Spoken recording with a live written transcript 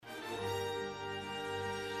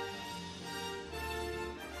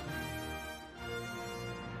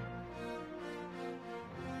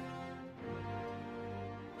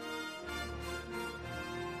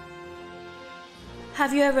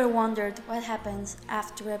Have you ever wondered what happens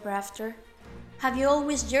after ever after? Have you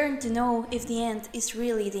always yearned to know if the end is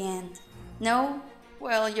really the end? No?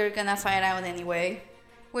 Well, you're gonna find out anyway.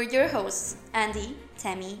 We're your hosts, Andy,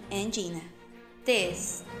 Tammy, and Gina.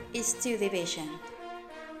 This is Two Division.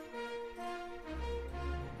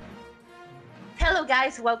 Hello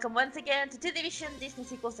guys, welcome once again to Two Division Disney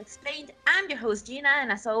Sequels Explained. I'm your host Gina,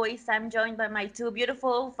 and as always, I'm joined by my two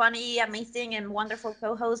beautiful, funny, amazing, and wonderful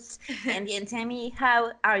co-hosts, Andy and Tammy.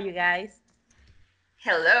 How are you guys?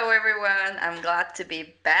 Hello, everyone. I'm glad to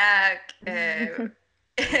be back. We're.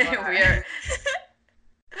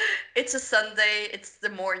 It's a Sunday. It's the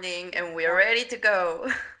morning, and we're ready to go.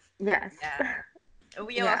 Yes. Yeah.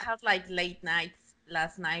 We all had like late nights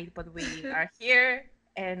last night, but we are here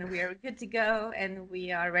and we are good to go, and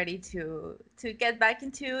we are ready to get back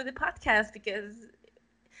into the podcast because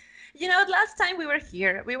last time we were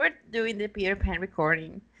here, we were doing the Peter Pan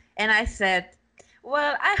recording, and I said,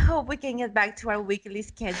 well, I hope we can get back to our weekly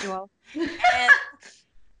schedule. And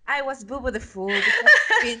I was boo boo the fool because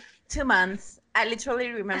it's been 2 months. I literally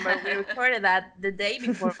remember we recorded that the day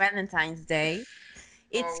before Valentine's Day.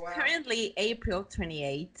 It's wow. currently April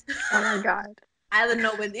 28th. Oh my god. I don't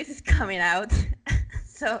know when this is coming out.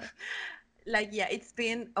 So, it's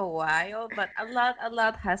been a while, but a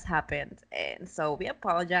lot has happened. And so we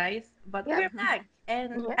apologize, but we're back.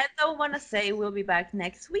 And I don't want to say we'll be back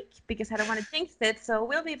next week because I don't want to jinx it. So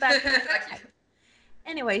we'll be back.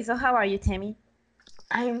 Anyway, so how are you, Tammy?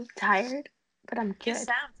 I'm tired, but I'm good. You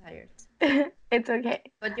sound tired. It's okay.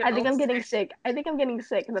 But I think I'm getting sick.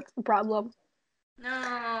 That's the problem. No.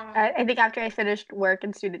 I think after I finished work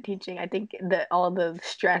and student teaching, I think all the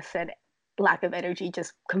stress and lack of energy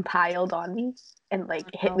just compiled on me and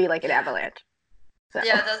hit me like an avalanche. So.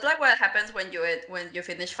 Yeah, that's like what happens when you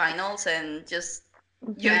finish finals and just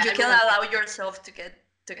you can't allow yourself to get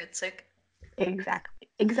sick.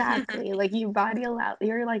 Exactly. Like your body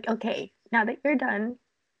you're like, okay, now that you're done,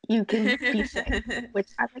 you can be sick, which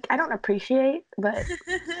I don't appreciate, but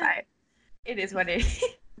fine. It is what it is.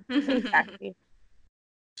 Exactly.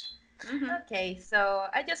 Okay, so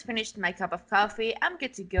I just finished my cup of coffee. I'm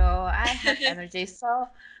good to go. I have energy. So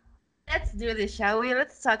let's do this, shall we?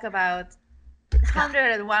 Let's talk about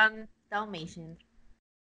 101 Dalmatians.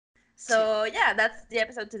 So yeah, that's the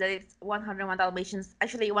episode today. It's 101 Dalmatians.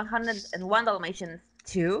 Actually, 101 Dalmatians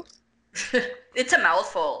 2. It's a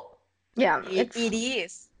mouthful. Yeah, it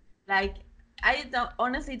is. Like, I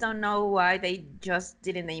honestly don't know why they just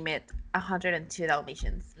didn't name it 102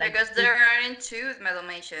 Dalmatians. Because there aren't two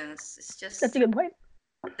Dalmatians. It's just. That's a good point.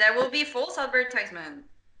 There will be false advertisement.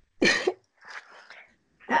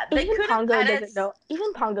 Even Pongo doesn't know.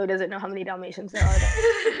 Even Pongo doesn't know how many Dalmatians there are.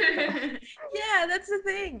 Yeah, that's the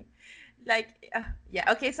thing.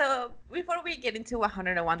 Okay. So before we get into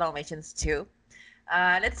 101 Dalmatians 2,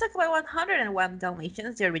 let's talk about 101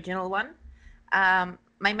 Dalmatians, the original one.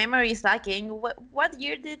 My memory is lacking. What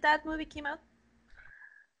year did that movie came out?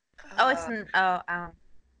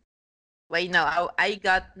 Wait, no, I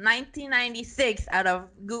got 1996 out of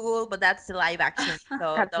Google, but that's the live action,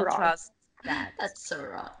 so don't trust that. That's so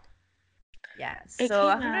wrong. Yeah, so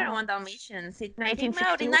 101 Dalmatians, it came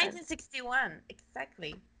out in 1961,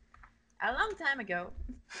 exactly. A long time ago.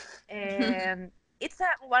 And it's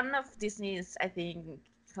one of Disney's, I think,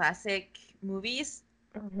 classic movies.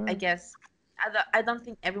 I guess I don't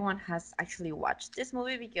think everyone has actually watched this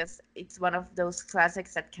movie because it's one of those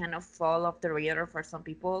classics that kind of fall off the radar for some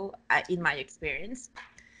people, in my experience.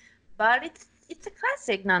 But it's a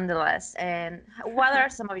classic nonetheless. And what are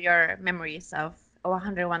some of your memories of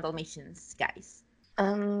 101 Dalmatians, guys?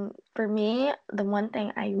 For me, the one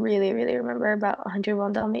thing I really, really remember about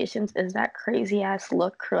 101 Dalmatians is that crazy ass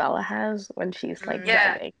look Cruella has when she's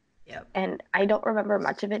driving. Yep. And I don't remember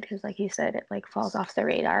much of it because, like you said, it falls off the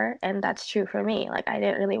radar, and that's true for me. I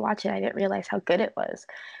didn't really watch it. I didn't realize how good it was,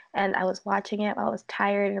 and I was watching it while I was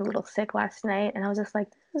tired and a little sick last night, and I was just like,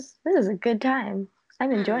 this is a good time.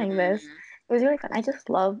 I'm enjoying this. It was really fun. I just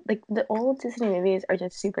love the old Disney movies are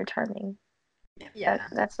just super charming. Yeah,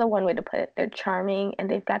 that's the one way to put it. They're charming and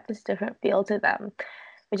they've got this different feel to them,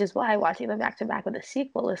 which is why watching them back to back with a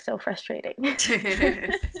sequel is so frustrating.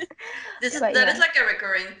 That is like a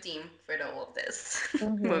recurring theme for all of this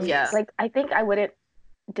movies. Yeah. I think I wouldn't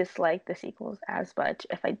dislike the sequels as much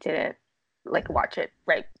if I didn't watch it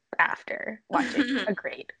right after watching a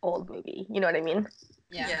great old movie. You know what I mean?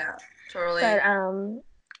 Yeah, totally. But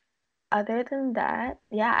other than that,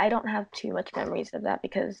 yeah, I don't have too much memories of that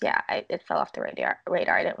because it fell off the radar.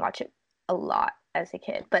 I didn't watch it a lot as a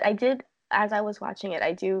kid, but I did. As I was watching it,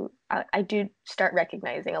 I do start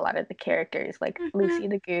recognizing a lot of the characters, like Lucy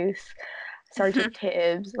the Goose, Sergeant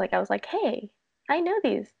Tibbs. I was like, hey, I know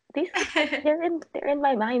these. They're in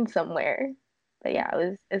my mind somewhere. But yeah,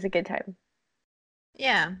 it was a good time.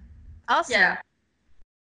 Yeah. Awesome. Yeah.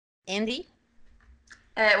 Andy?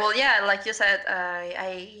 Well, yeah, like you said,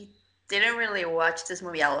 I didn't really watch this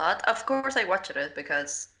movie a lot. Of course, I watched it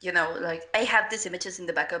because, like I have these images in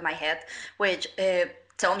the back of my head, which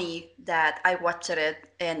tell me that I watched it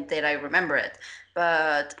and that I remember it.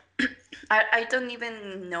 But I don't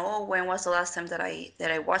even know when was the last time that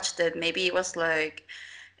I watched it. Maybe it was like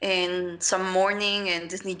in some morning in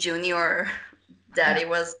Disney Junior that it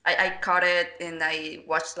was I caught it and I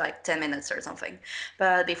watched like 10 minutes or something.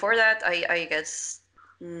 But before that, I guess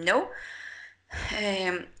no.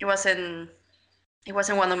 It wasn't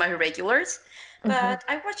one of my regulars, but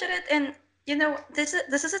I watched it, and this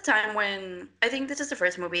is a time when I think this is the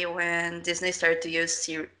first movie when Disney started to use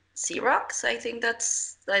Xerox. I think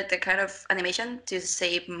that's like the kind of animation to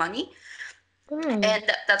save money, and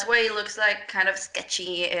that's why it looks like kind of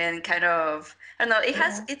sketchy and kind of, I don't know. It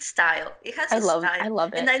has its style. It has a style, I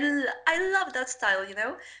love and it. I love that style.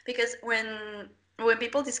 Because when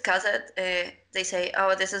people discuss it, they say,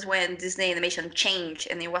 "Oh, this is when Disney animation changed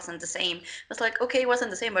and it wasn't the same." It's like, okay, it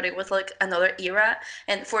wasn't the same, but it was like another era,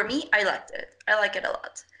 and for me, I liked it. I like it a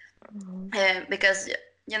lot, because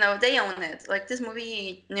they own it. Like this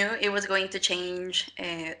movie knew it was going to change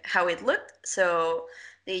how it looked, so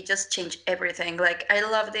they just changed everything. Like I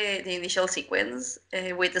love the initial sequence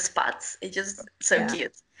with the spots. It's just so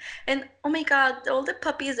cute. And oh my god, all the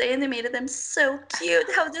puppies, they animated them so cute.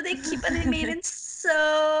 How do they keep animating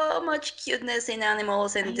so much cuteness in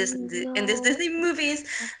animals in these Disney movies?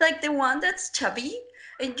 Like the one that's chubby,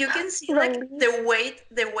 and you can see like the weight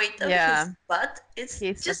of his butt. It's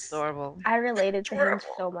He's just adorable. I related to him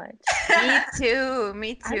adorable. so much. Me too.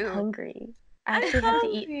 I'm hungry. I I'm actually had to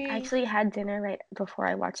eat. I hungry. actually had dinner right before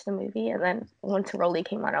I watched the movie, and then once Rolly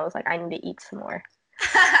came on, I was like, I need to eat some more.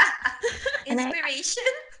 And Inspiration.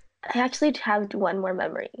 I actually have one more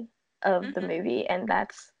memory of the movie, and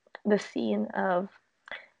that's the scene of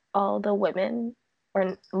all the women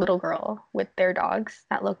or little girl with their dogs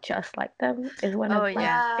that look just like them is one of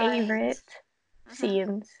my favorite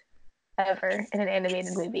scenes ever in an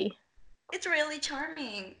animated movie. It's really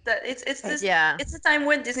charming. That it's this Yeah. it's a time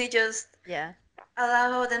when Disney just Yeah.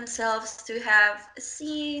 allow themselves to have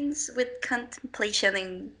scenes with contemplation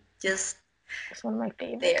and just It's one of my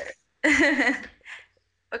favorites. there.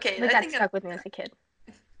 Okay, Like I that think stuck with me as a kid.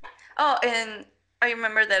 Oh, and I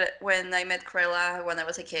remember that when I met Cruella when I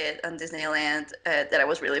was a kid on Disneyland, that I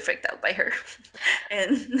was really freaked out by her,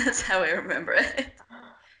 and that's how I remember it.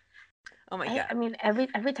 Oh my god. I mean, every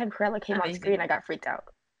time Cruella came on screen, I got freaked out,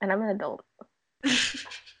 and I'm an adult.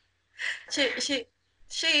 She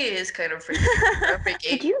is kind of freaky.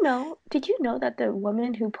 Did you know? Did you know that the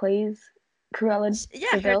woman who plays Cruella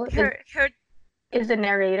Deville is the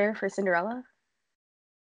narrator for Cinderella?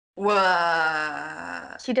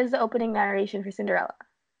 What? She does the opening narration for Cinderella.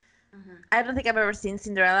 I don't think I've ever seen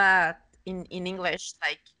Cinderella in English,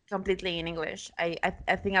 like completely in English. I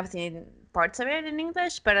think I've seen parts of it in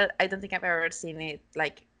English, but I don't think I've ever seen it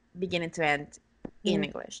like beginning to end in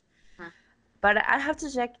English. But I have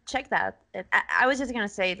to check that. I was just gonna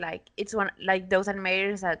say like it's one like those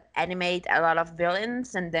animators that animate a lot of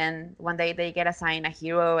villains, and then one day they get assigned a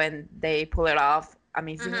hero and they pull it off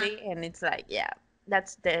amazingly, and it's like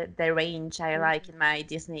that's the range I like in my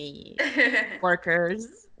Disney workers.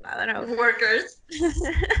 I don't know. Workers.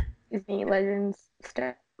 Disney Legends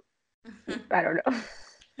stuff. I don't know.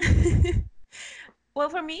 Well,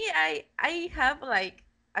 for me, I have like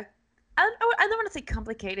I don't want to say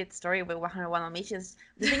complicated story with 101 Dalmatians.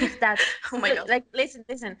 The thing is that Oh my god. like listen,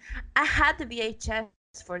 I had the VHS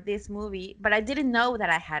for this movie, but I didn't know that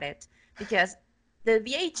I had it because the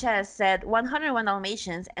VHS said 101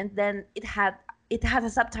 Dalmatians, and then it had a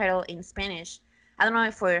subtitle in Spanish. I don't know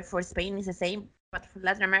if for Spain it's the same, but for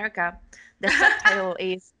Latin America, the subtitle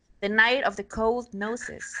is The Night of the Cold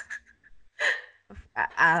Noses.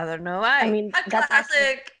 I don't know why. I mean, A that's classic.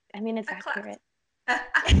 accurate. I mean, it's accurate.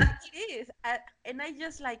 It is, and I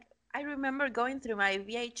just like I remember going through my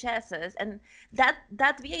VHSs, and that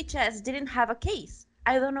VHS didn't have a case.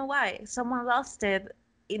 I don't know why. Someone lost it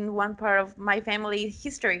in one part of my family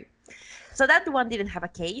history. So that one didn't have a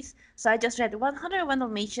case. So I just read 101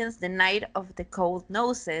 Dalmatians, The Night of the Cold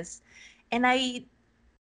Noses, and I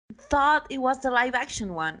thought it was the live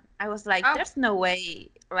action one. I was like, there's no way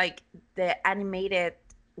like the animated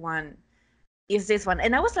one is this one.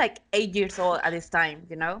 And I was like 8 years old at this time,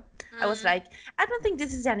 I was like, I don't think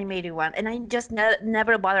this is the animated one, and I just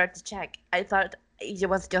never bothered to check. I thought it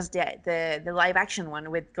was just the live action one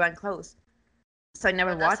with Glenn Close, so I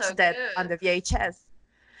never watched that on the VHS.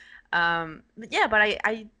 But yeah, but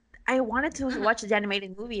I wanted to watch the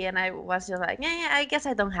animated movie, and I was just like, yeah, I guess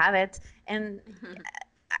I don't have it, and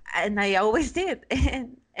I always did,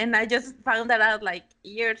 and I just found that out like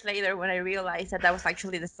years later when I realized that that was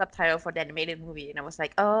actually the subtitle for the animated movie, and I was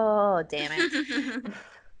like, oh, damn it.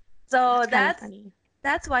 So It's kind of funny.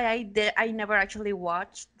 that's why I never actually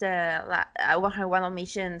watched the 101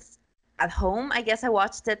 Dalmatians at home. I guess I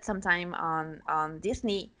watched it sometime on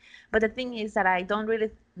Disney, but the thing is that I don't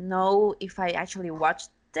really know if I actually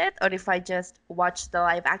watched it or if I just watched the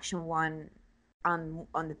live action one on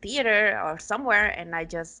the theater or somewhere, and I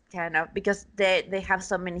just kind of, because they have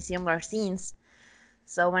so many similar scenes.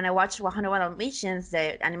 So when I watched 101 Dalmatians,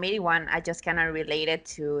 the animated one, I just kind of related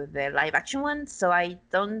to the live action one. So I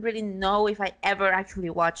don't really know if I ever actually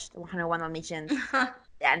watched 101 Dalmatians, the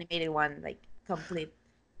animated one, like complete.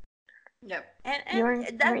 Yep.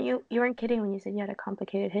 And that, You weren't kidding when you said you had a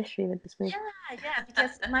complicated history with this movie. yeah,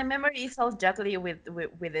 because my memory is so juggly with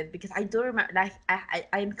it, because I do remember, like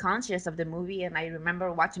I'm conscious of the movie and I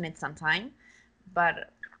remember watching it sometime,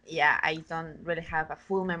 but yeah, I don't really have a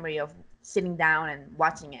full memory of sitting down and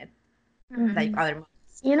watching it like other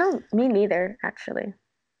movies. You know, me neither, actually.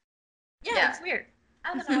 Yeah, it's weird.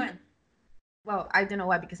 I don't know why. Well, I don't know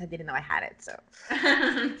why, because I didn't know I had it. So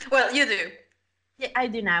Well, you do. yeah, I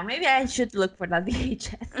do now. Maybe I should look for that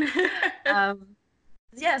VHS.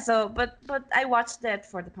 Yeah. So, but I watched it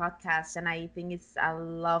for the podcast, and I think it's a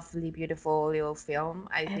lovely, beautiful little film.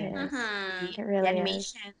 I think It the really is.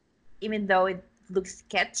 animation, even though it looks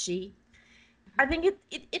sketchy, I think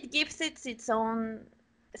it gives it its own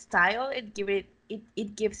style. It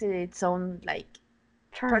gives it its own like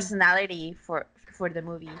Charm. personality for the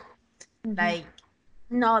movie. Like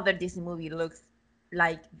no other Disney movie looks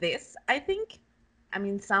like this, I think. I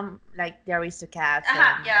mean, some like the Aristocats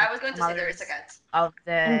Yeah, and I was going to some say the others Aristocats. of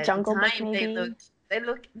And the Jungle Book, time, maybe.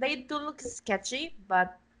 they do look sketchy,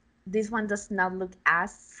 but this one does not look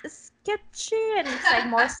as sketchy, and it's like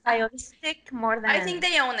more stylistic more I think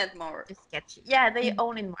than they own it more. sketchy. Yeah, they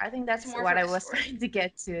own it more. I think It's that's more what for I the was story. trying to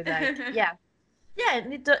get to. Like, yeah,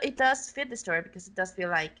 and it does fit the story, because it does feel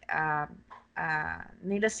like an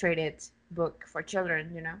illustrated book for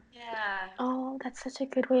children, you know. Yeah. Oh, that's such a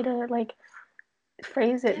good way to like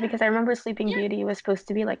phrase it, because I remember Sleeping Beauty was supposed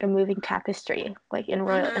to be like a moving tapestry, like in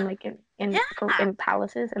royal and like Yeah, in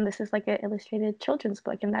palaces, and this is like an illustrated children's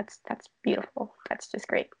book, and that's beautiful. That's just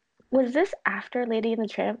great. Was this after Lady and the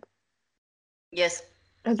Tramp? Yes.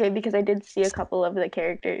 Okay, because I did see a couple of the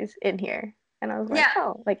characters in here, and I was like, Yeah.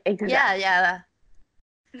 oh, like yeah, exact. yeah.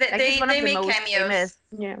 Like it's one of They the make most cameos. famous.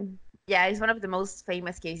 Yeah. Yeah, it's one of the most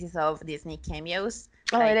famous cases of Disney cameos.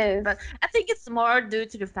 Oh, it Like, is. but I think it's more due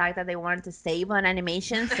to the fact that they wanted to save on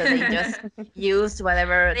animation, so they just used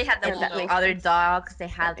whatever They had the Yeah, that model. makes other sense. dogs they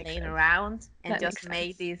That had makes laying sense. around, and That just makes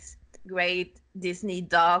made sense. this great Disney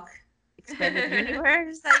dog expanded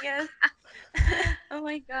universe, I guess. Oh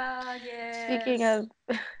my god, Speaking yes.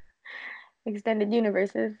 of extended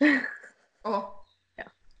universes, Oh.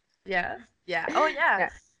 Yeah, yeah. Oh yeah. yeah,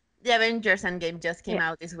 The Avengers Endgame just came yeah.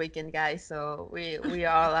 out this weekend, guys. So we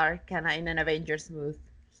all are kind of in an Avengers mood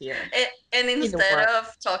here And in the instead world.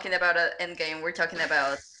 of talking about an Endgame, we're talking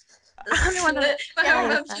about I only want to. Power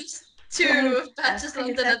Yeah, Rangers Life, 2 yeah, Patches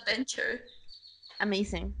London exactly. Adventure.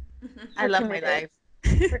 Amazing. I we're love my committed.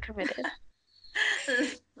 life. We're committed.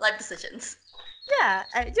 Life decisions. Yeah,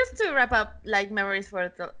 just to wrap up, like memories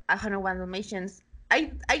for the 101 Dalmatians.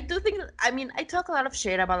 I do think. I mean, I talk a lot of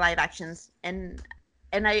shit about live actions, and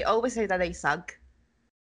I always say that they suck.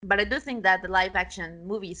 But I do think that the live action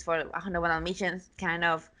movies for 101 Dalmatians kind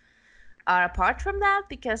of are apart from that,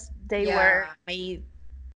 because they were Yeah. made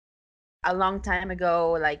a long time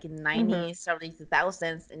ago, like in Mm-hmm. 90s, early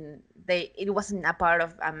 2000s, and it wasn't a part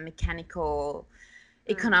of a mechanical,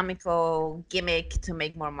 Mm. economical gimmick to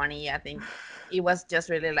make more money. I think it was just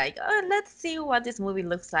really like, oh, let's see what this movie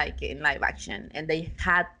looks like in live action, and they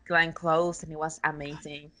had Glenn Close, and it was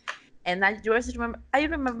amazing. And I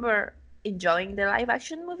remember enjoying the live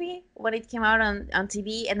action movie when it came out on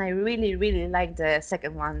TV, and I really, really liked the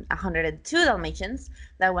second one, 102 Dalmatians.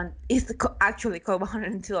 That one is actually called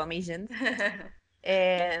 102 Dalmatians.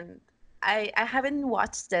 And I haven't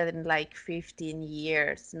watched it in like 15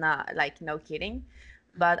 years, not like no kidding.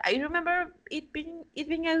 But I remember it being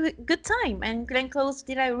a good time, and Glenn Close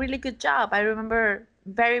did a really good job. I remember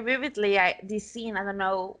very vividly this scene. I don't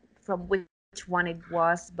know from which one it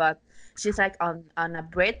was, but she's like on a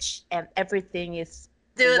bridge, and everything is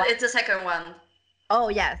Dude, white. it's the second one. Oh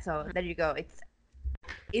yeah, so there you go.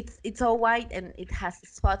 It's all white, and it has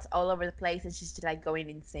spots all over the place, and she's just like going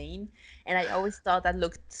insane. And I always thought that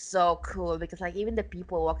looked so cool, because like even the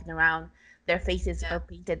people walking around, their faces are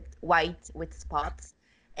painted white with spots.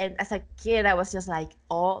 And as a kid, I was just like,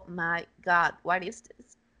 "Oh my god, what is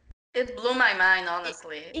this?" It blew my mind,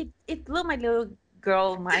 honestly. It blew my little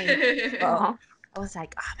girl mind as well. I was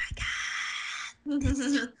like, "Oh my god, this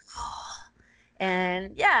is so cool!"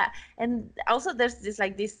 And yeah, and also there's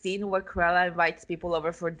this scene where Cruella invites people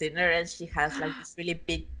over for dinner, and she has like this really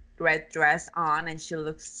big red dress on, and she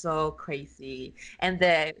looks so crazy. And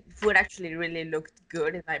the food actually really looked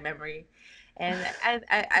good in my memory. And I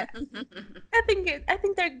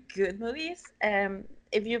think they're good movies.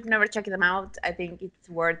 If you've never checked them out, I think it's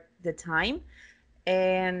worth the time.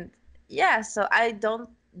 And yeah, so I don't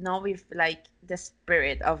know if like the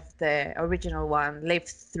spirit of the original one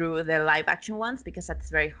lives through the live action ones, because that's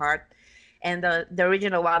very hard. And the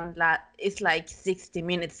original one is like 60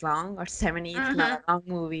 minutes long or 70. It's not a long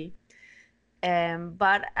movie.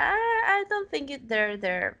 But I don't think they're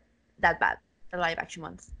that bad, the live action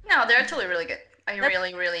ones. No, they're actually really good. I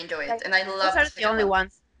really enjoy it, and I love those are the only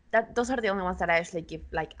ones those are the only ones that I actually give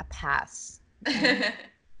like a pass.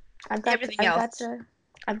 I've got to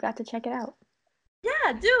check it out.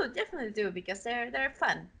 Yeah, definitely do, because they're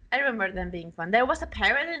fun. I remember them being fun. There was a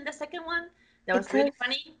parrot in the second one that was really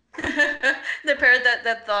funny. The parrot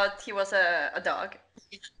that thought he was a dog.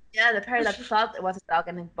 Yeah, the parrot that thought it was a dog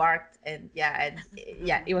and it barked, and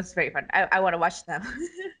it was very fun. I want to watch them.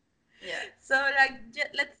 Yeah. So like,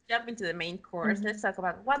 let's jump into the main course. Let's talk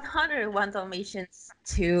about 101 Dalmatians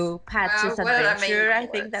 2 Patch's Adventure. I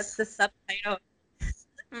think that's the subtitle.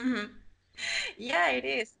 Yeah, it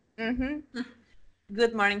is.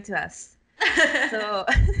 Good morning to us. So,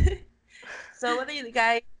 so what do you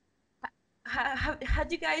guys?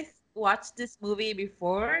 Had you guys watched this movie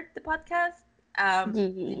before the podcast? Do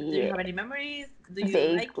you have any memories? Do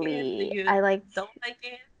you like it? Do you don't like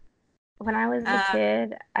it? When I was a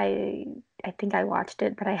kid, I think I watched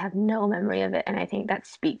it, but I have no memory of it, and I think that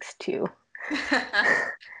speaks to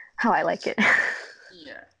how I like it.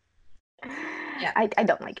 Yeah. I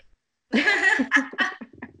don't like it.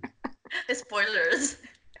 Spoilers.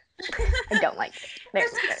 I don't like it. That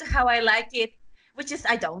speaks to how I like it, which is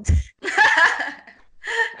I don't.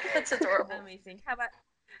 That's adorable. Amazing. How about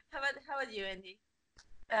you, Andy?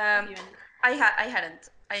 I hadn't.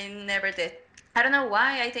 I never did. I don't know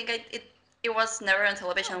why. I think it was never on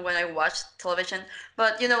television when I watched television.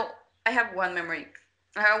 But I have one memory.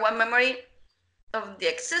 I have one memory of the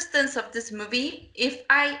existence of this movie.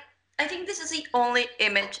 I think this is the only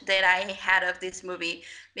image that I had of this movie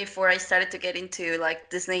before I started to get into like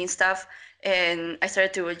Disney and stuff, and I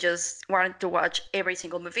started to just wanted to watch every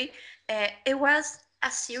single movie. It was a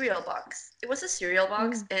cereal box. It was a cereal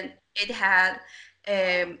box, and it had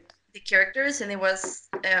the characters, and it was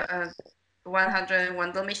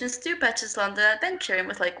 101 Dalmatians 2 Patch's London Adventure, and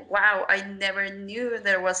was like, wow, I never knew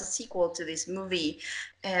there was a sequel to this movie.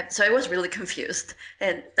 So I was really confused,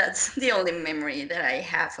 and that's the only memory that I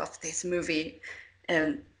have of this movie,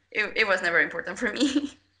 and it was never important for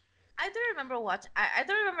me. I do remember I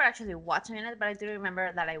don't remember actually watching it, but I do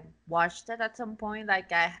remember that I watched it at some point.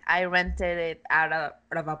 Like I rented it out of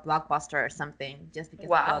a Blockbuster or something, just because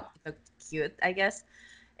I thought it looked cute, I guess.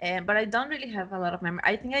 But I don't really have a lot of memory.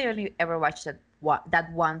 I think I only ever watched it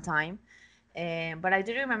that one time. But I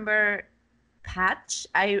do remember Patch.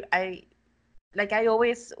 I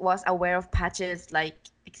always was aware of Patch's like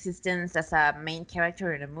existence as a main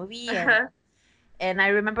character in a movie, and I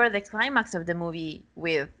remember the climax of the movie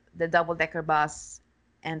with the double-decker bus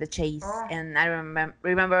and the chase. And I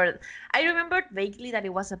remembered vaguely that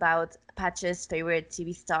it was about Patch's favorite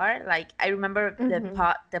TV star. Like I remember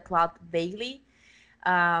the plot vaguely.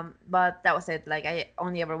 But that was it. Like I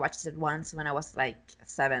only ever watched it once when I was like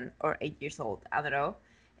 7 or 8 years old. I don't know,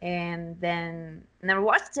 and then never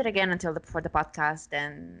watched it again until for the podcast.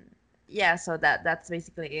 And yeah, so that's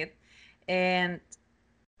basically it. And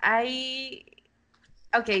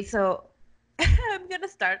okay, so I'm gonna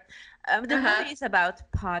start. The movie is about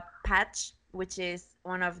Patch, which is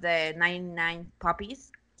one of the 99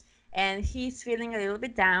 puppies, and he's feeling a little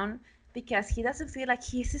bit down because he doesn't feel like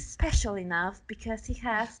he's special enough because he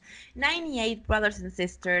has 98 brothers and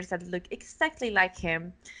sisters that look exactly like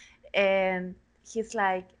him. And he's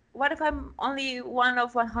like, what if I'm only one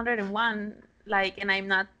of 101, like, and I'm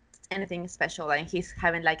not anything special? And he's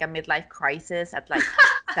having like a midlife crisis at like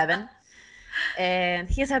 7. And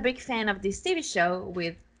he's a big fan of this TV show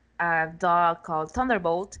with a dog called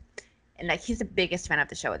Thunderbolt, and like he's the biggest fan of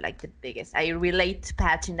the show, like the biggest. I relate to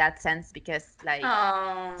Patch in that sense because like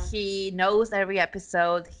he knows every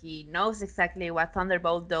episode. He knows exactly what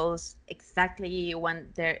Thunderbolt does, exactly when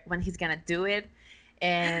he's gonna do it.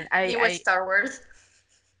 And he was Star Wars.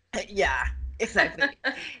 Yeah, exactly.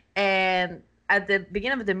 And at the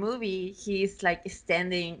beginning of the movie, he's like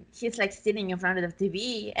sitting in front of the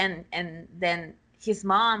TV, and then his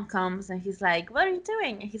mom comes and he's like, "What are you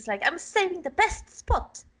doing?" And he's like, "I'm saving the best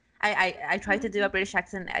spot." I tried to do a British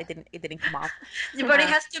accent. It didn't come off. But it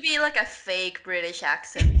has to be like a fake British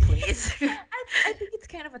accent, please. I think it's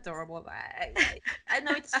kind of adorable. I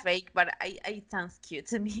know it's fake, but it sounds cute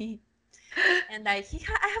to me. And I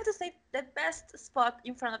have to save the best spot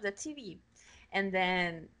in front of the TV, and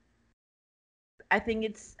then I think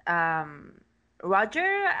it's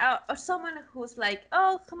Roger or someone who's like,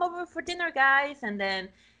 "Oh, come over for dinner, guys," and then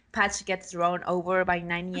Patch gets thrown over by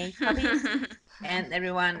 98 puppies, and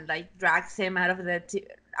everyone like drags him out of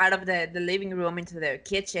the living room into the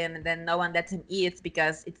kitchen, and then no one lets him eat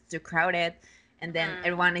because it's too crowded. And then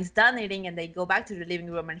everyone is done eating, and they go back to the living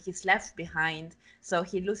room, and he's left behind. So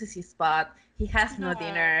he loses his spot. He has no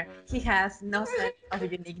dinner. He has no sense of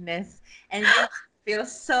uniqueness, and you feel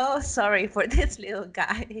so sorry for this little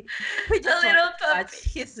guy who just wants to watch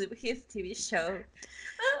his TV show.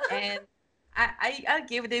 And I'll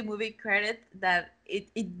give the movie credit that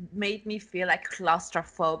it made me feel like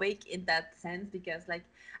claustrophobic in that sense, because like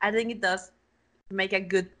I think it does make a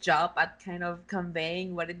good job at kind of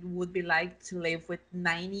conveying what it would be like to live with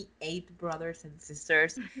 98 brothers and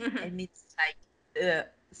sisters. And it's like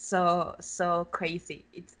so crazy.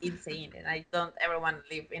 It's insane, and I don't ever want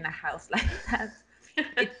to live in a house like that.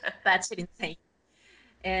 It's batshit insane.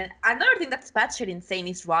 And another thing that's batshit insane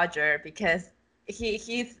is Roger, because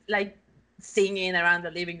he's like singing around the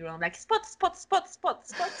living room like spot spot spot spot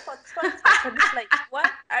spot spot spot spot, and it's like,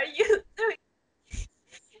 what are you doing?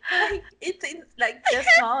 Like it's like the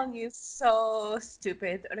song is so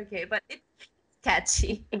stupid. Okay, but it's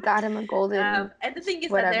catchy. It got him a golden. And the thing is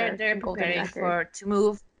whatever, that they're golden preparing record. to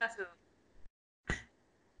move to.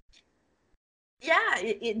 Yeah,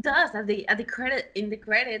 it does. At the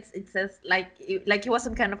credits, it says like it was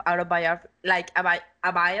some kind of autobiography, like a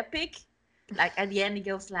biopic. Like at the end, it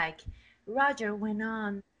goes like, Roger went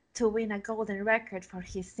on to win a golden record for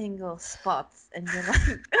his single spots, and you're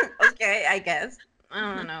like, okay, I guess.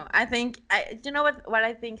 I don't know. I think you know what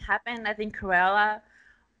I think happened. I think Cruella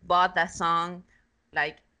bought that song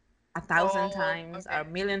like 1,000 times or a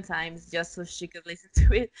million times just so she could listen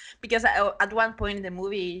to it, because at one point in the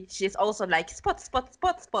movie she's also like spot spot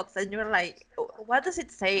spot spots, and you're like, what does it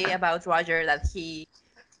say about Roger that he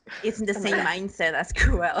is in the same mindset as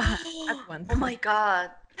Cruella at one point? Oh my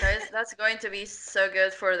god, guys, that's going to be so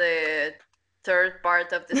good for the third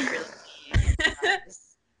part of this trilogy.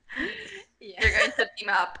 You're going to team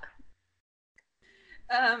up.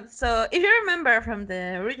 So if you remember from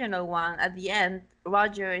the original one, at the end,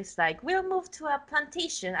 Roger is like, "We'll move to a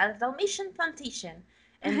plantation, a Dalmatian plantation."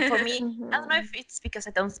 And for me, I don't know if it's because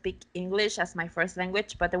I don't speak English as my first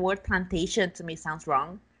language, but the word plantation to me sounds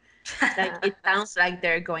wrong. Like it sounds like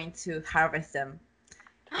they're going to harvest them,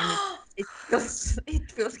 and it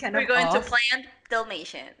feels kind We're of going to off. plant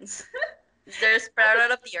Dalmatians. They're spread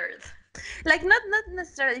out of the earth. Like not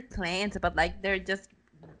necessarily plants, but like they're just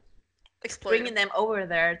bringing them over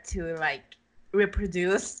there to like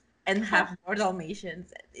reproduce and have more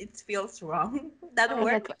Dalmatians. It feels wrong. That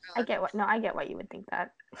word. I get what you would think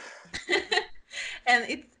that.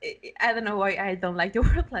 And I don't know why I don't like the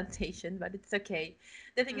word plantation, but it's okay.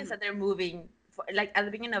 The thing is that they're moving, like at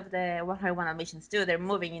the beginning of the 101 Dalmatians too, they're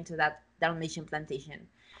moving into that Dalmatian plantation,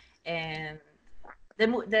 and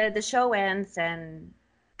the show ends and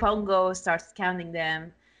Pongo starts counting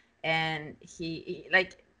them, and he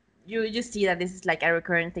like you see that this is like a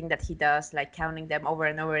recurrent thing that he does, like counting them over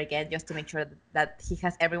and over again just to make sure that he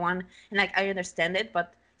has everyone. And like I understand it,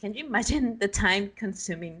 but can you imagine the time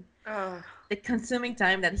consuming? The consuming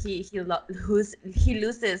time that he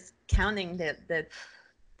loses counting the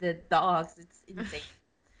dogs. It's insane.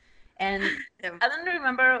 And I don't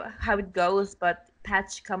remember how it goes, but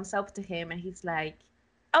Patch comes up to him and he's like,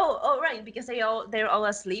 "Oh, right, because they're all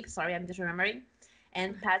asleep. Sorry, I'm just remembering."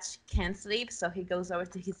 And Patch can't sleep, so he goes over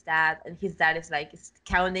to his dad, and his dad is like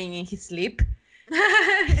counting in his sleep.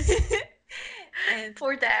 And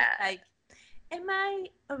poor dad. Like, am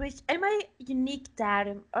I unique,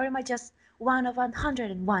 dad, or am I just one of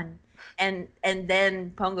 101? And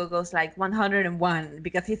then Pongo goes like 101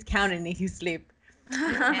 because he's counting in his sleep.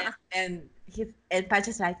 and Patch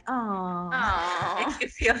is like, oh, and he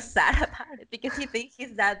feels sad about it because he thinks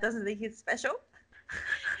his dad doesn't think he's special.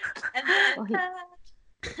 And then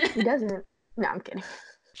he doesn't. No, I'm kidding.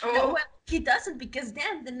 No, well, he doesn't, because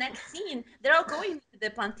then the next scene they're all going to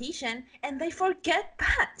the plantation and they forget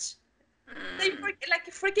Patch. They forget, like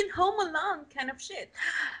a freaking Home Alone kind of shit.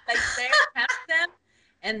 Like they're counting them,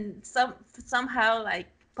 and somehow like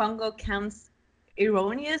Pongo counts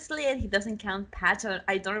erroneously, and he doesn't count Patch.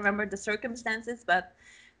 I don't remember the circumstances, but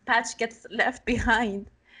Patch gets left behind,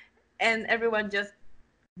 and everyone just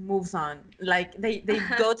moves on. Like they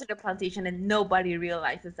go to the plantation, and nobody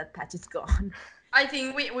realizes that Patch is gone. I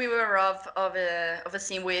think we were off of a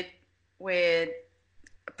scene with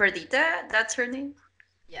Perdita. That's her name.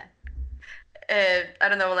 Yeah. I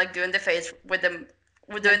don't know, like doing the face with the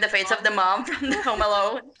doing the face of the mom from the Home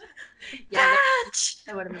Alone. Yeah, Patch!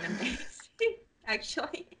 that would have been amazing,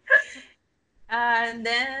 actually. And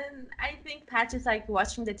then I think Patch is like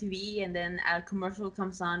watching the TV, and then a commercial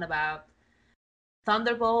comes on about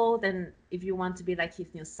Thunderbolt, and if you want to be like his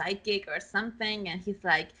new sidekick or something, and he's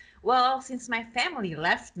like, "Well, since my family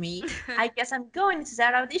left me, I guess I'm going to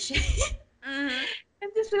that audition." Mm-hmm.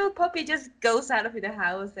 And this little puppy just goes out of the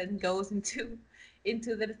house and goes into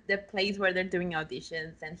the place where they're doing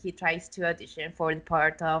auditions, and he tries to audition for the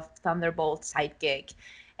part of Thunderbolt's sidekick.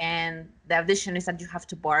 And the audition is that you have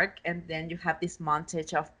to bark, and then you have this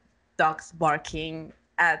montage of dogs barking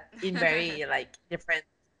in very like different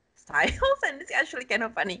styles, and it's actually kind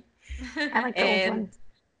of funny. I like the old one.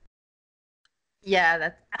 Yeah,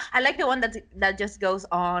 I like the one that just goes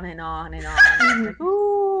on and on and on. Like,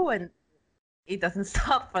 ooh, and it doesn't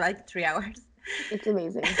stop for like 3 hours. It's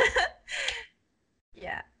amazing.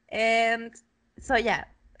 Yeah, and so yeah,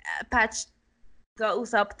 Patch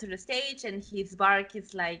goes up to the stage, and his bark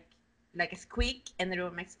is like a squeak, and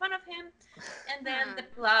everyone makes fun of him. And then the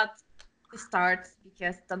plot starts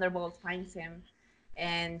because Thunderbolt finds him,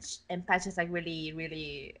 and Patch is like really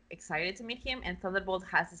really excited to meet him. And Thunderbolt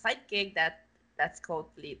has a sidekick that's called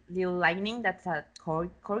Lil Lightning. That's a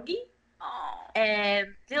corgi. Aww. And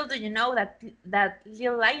little do you know that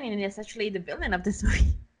Lil Lightning is actually the villain of this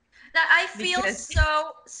movie. That I feel Because-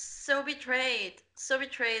 so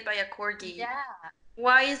betrayed by a corgi. Yeah.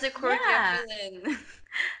 Why is the corgi Yeah. a villain?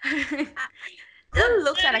 Who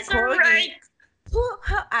looks at a That is corgi? right. Who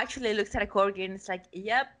actually looks at a corgi and it's like,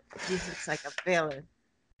 yep, this looks like a villain.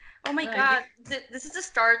 Oh my Like- god, this is the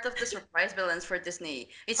start of the surprise villains for Disney.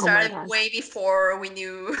 It Oh my started gosh. way before we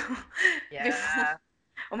knew. Yeah.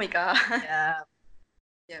 Oh my god. Yeah.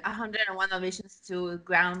 Yeah. 101 Dalmatians 2,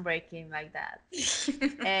 groundbreaking like that.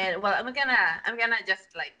 And well, I'm gonna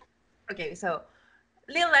just like, okay, so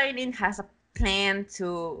Lil Lightning has a plan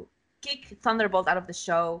to kick Thunderbolt out of the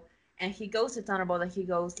show, and he goes to Thunderbolt and he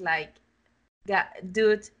goes like, "Yeah,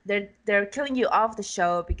 dude, they're killing you off the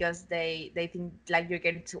show because they think like you're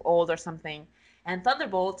getting too old or something." And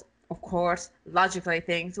Thunderbolt, of course, logically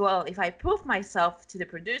thinks, well, if I prove myself to the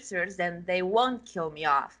producers, then they won't kill me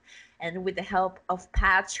off. And with the help of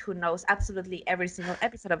Patch, who knows absolutely every single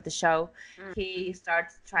episode of the show, he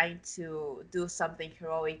starts trying to do something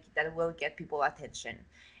heroic that will get people attention.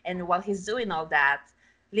 And while he's doing all that,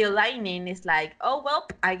 Lil Lightning is like, oh well,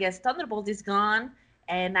 I guess Thunderbolt is gone,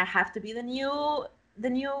 and I have to be the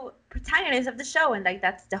new protagonist of the show. And like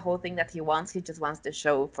that's the whole thing that he wants. He just wants the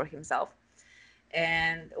show for himself.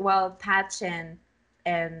 And while Patch and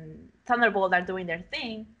Thunderbolt are doing their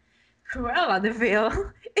thing, Cruella de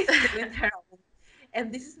Vil is doing her own.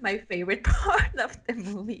 And this is my favorite part of the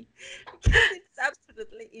movie because it's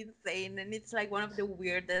absolutely insane, and it's like one of the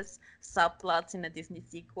weirdest subplots in a Disney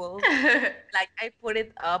sequel. Like I put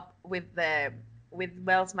it up with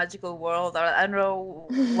Belle's Magical World, or I don't know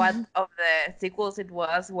what of the sequels it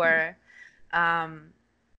was, where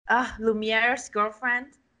Lumiere's girlfriend.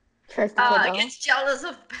 Tries to kill I Belle. get jealous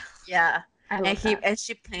of Belle. Yeah. I love that. And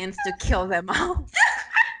she plans to kill them all.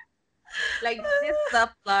 Like this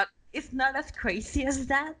subplot is not as crazy as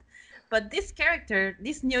that, but this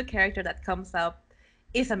new character that comes up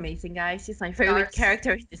is amazing, guys. She's my favorite Darts.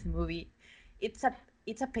 character in this movie. It's a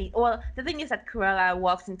paint. Well, the thing is that Cruella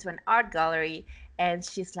walks into an art gallery and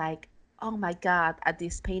she's like, "Oh my god!" At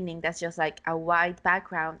this painting that's just like a white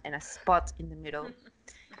background and a spot in the middle,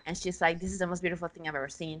 and she's like, "This is the most beautiful thing I've ever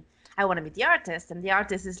seen. I want to meet the artist." And the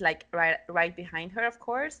artist is like right behind her, of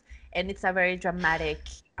course, and it's a very dramatic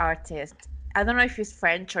artist. I don't know if he's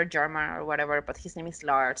French or German or whatever, but his name is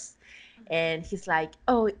Lars. And he's like,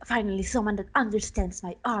 "Oh, finally someone that understands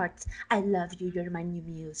my art. I love you. You're my new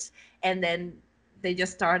muse." And then they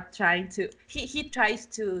just start trying to he tries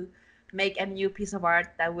to make a new piece of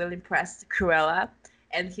art that will impress Cruella,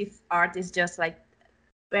 and his art is just like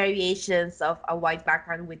variations of a white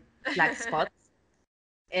background with black spots.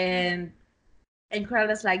 And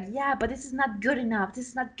Cruella's like, "Yeah, but this is not good enough. This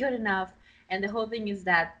is not good enough." And the whole thing is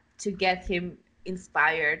that to get him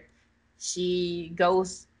inspired, she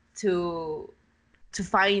goes to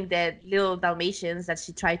find the little Dalmatians that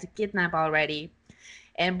she tried to kidnap already,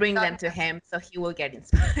 and bring them to him so he will get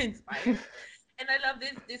inspired. And I love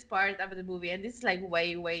this part of the movie, and this is like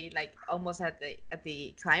way like almost at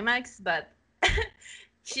the climax, but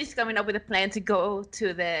she's coming up with a plan to go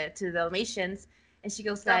to the Dalmatians, and she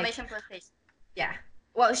goes like, Dalmatian plantation. yeah.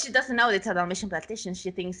 Well, she doesn't know it's a Dalmatian plantation. She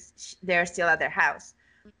thinks they're still at their house.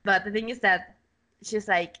 But the thing is that she's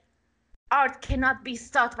like, art cannot be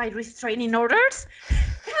stopped by restraining orders.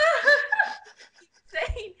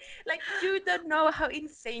 Insane. Like, you don't know how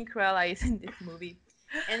insane Cruella is in this movie.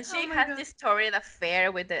 And she has this storied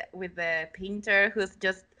affair with the painter who's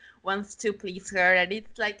just wants to please her, and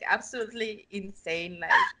it's like absolutely insane.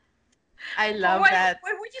 Like, I love that.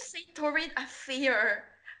 Why would you say torrid affair?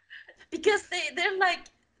 Because they're like,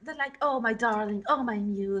 oh my darling, oh my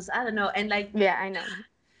muse, I don't know, and like, yeah, I know,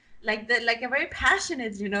 like a very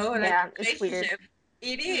passionate, like, yeah, it's weird. relationship.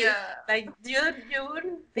 It is. Yeah. Like, you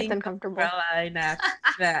wouldn't think it's uncomfortable. Cruella enough.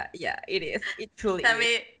 Yeah, it is. It truly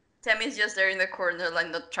is. Tammy's just there in the corner,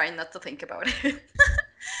 like trying not to think about it.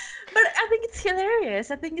 But I think it's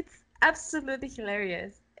hilarious. I think it's absolutely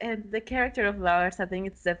hilarious. And the character of Lars, I think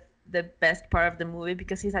it's the best part of the movie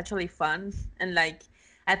because he's actually fun. And like,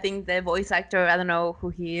 I think the voice actor, I don't know who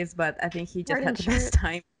he is, but I think he just had the best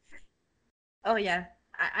time. Oh yeah,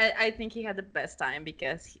 I think he had the best time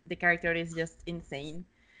because the character is just insane.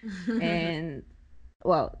 And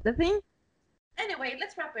well, anyway,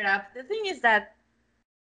 let's wrap it up. The thing is that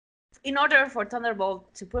in order for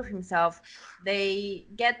Thunderbolt to prove himself, they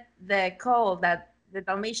get the call that the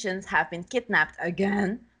Dalmatians have been kidnapped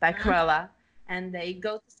again by Cruella, and they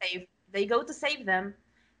go to save them.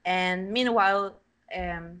 And meanwhile,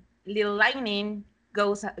 Little Lightning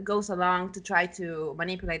goes along to try to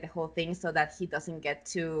manipulate the whole thing so that he doesn't get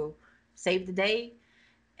to save the day.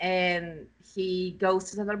 And he goes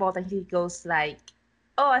to Thunderbolt and he goes like,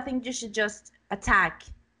 "Oh, I think you should just attack."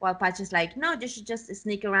 While Patch is like, "No, you should just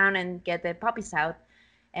sneak around and get the puppies out."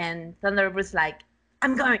 And Thunderbolt's like,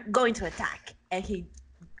 "I'm going to attack," and he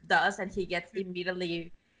does, and he gets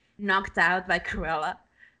immediately knocked out by Cruella.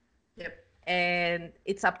 Yep. And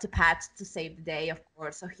it's up to Patch to save the day, of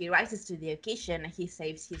course. So he rises to the occasion and he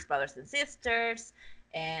saves his brothers and sisters.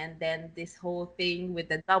 And then this whole thing with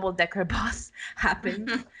the double-decker bus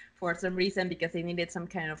happens for some reason because they needed some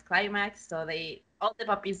kind of climax. So all the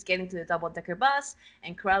puppies get into the double-decker bus,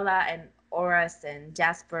 and Cruella and Oras and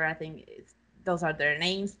Jasper, I think those are their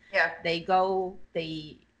names. Yeah. They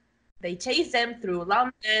chase them through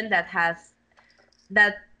London that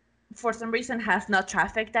for some reason has no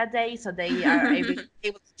traffic that day, so they are able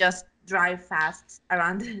to just drive fast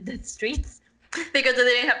around the streets. Because they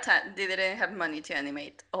didn't have time. They didn't have money to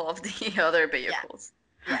animate all of the other vehicles.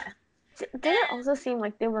 Yeah. Did it also seem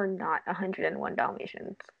like they were not 101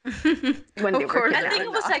 Dalmatians? When of course, I think it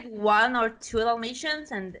was like 1 or 2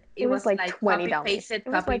 Dalmatians, and it was like 20 Dalmatians.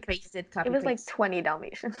 Copy-pasted. It was like 20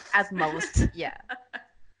 Dalmatians at most. Yeah.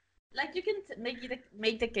 Like, you can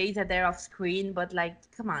make the case that they're off screen, but like,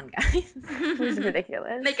 come on, guys. It was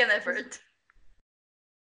ridiculous. Make an effort.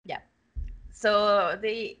 Yeah. So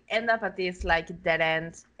they end up at this like dead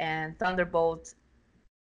end, and Thunderbolt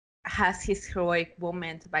has his heroic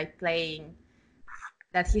moment by playing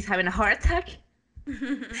that he's having a heart attack.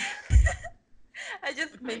 I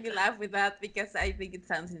just made me laugh with that because I think it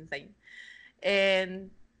sounds insane.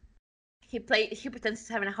 And he pretends he's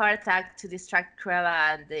having a heart attack to distract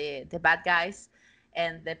Cruella and the bad guys,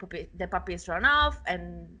 and the puppies run off,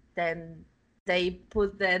 and then they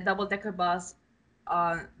put the double-decker bus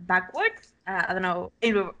on backwards. I don't know,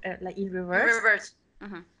 in reverse. In reverse.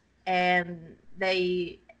 And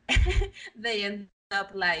they end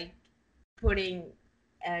up like putting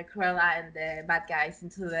Cruella and the bad guys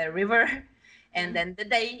into the river. And then the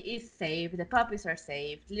day is saved. The puppies are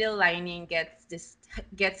saved. Little Lightning gets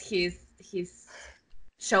his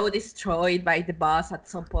show destroyed by the bus at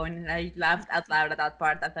some point, and I laughed out loud at that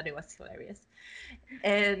part. I thought it was hilarious.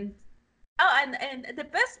 And the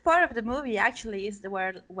best part of the movie actually is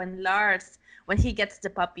when Lars, when he gets the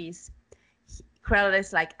puppies, Cruella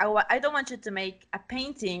is like, I don't want you to make a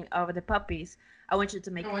painting of the puppies. I want you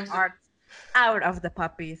to make art out of the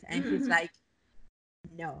puppies. And he's like,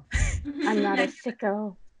 no. I'm not a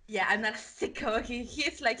sicko. Yeah, I'm not a sicko.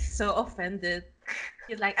 He's like so offended.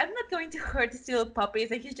 He's like, I'm not going to hurt these little puppies.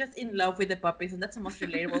 And he's just in love with the puppies. And that's the most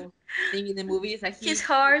relatable thing in the movie. Is like his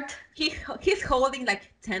heart. He's holding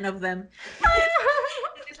like 10 of them.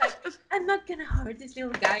 He's like, I'm not going to hurt these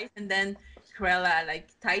little guys. And then Cruella like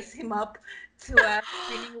ties him up to a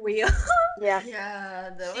spinning wheel. Yeah,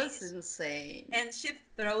 that was insane. And she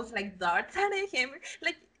throws like darts at him.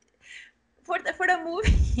 Like, for the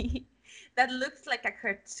movie that looks like a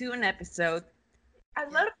cartoon episode, a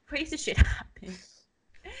lot of crazy shit happens.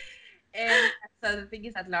 And so the thing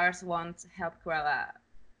is that Lars won't help Cruella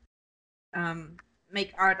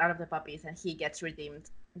make art out of the puppies, and he gets redeemed.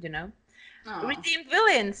 You know, redeemed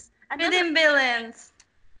villains. Redeemed villains.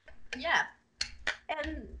 Yeah,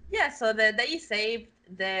 and yeah. So they save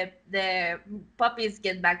the puppies,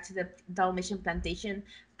 get back to the Dalmatian plantation.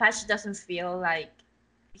 Patch doesn't feel like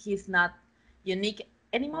he's not unique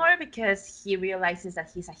anymore because he realizes that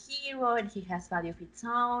he's a hero and he has value of its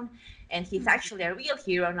own, and he's actually a real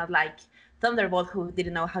hero, not like Thunderbolt, who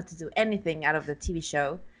didn't know how to do anything out of the TV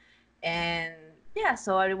show. And yeah,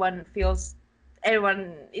 so everyone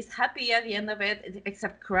is happy at the end of it,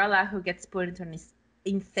 except Cruella, who gets put into an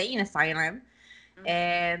insane asylum.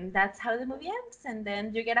 And that's how the movie ends. And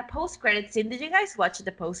then you get a post-credit scene. Did you guys watch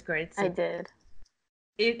the post-credit scene? I did.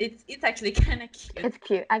 It's actually kind of cute. It's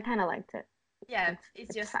cute. I kind of liked it. Yeah,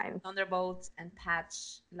 it's just fine. Thunderbolt and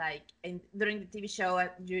Patch, and during the TV show,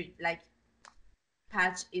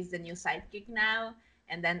 Patch is the new sidekick now,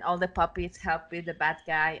 and then all the puppies help with the bad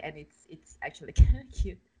guy, and it's actually kind of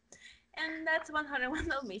cute. And that's 101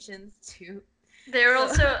 Dalmatians too. They're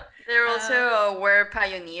also were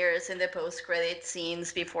pioneers in the post-credit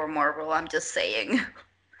scenes before Marvel. I'm just saying.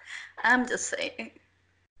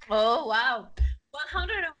 Oh wow.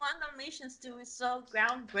 101 Dalmatians 2 is so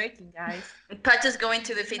groundbreaking, guys. Patch is going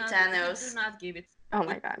to defeat Thanos. Do not give it. Oh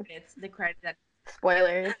my god. It's the credit that.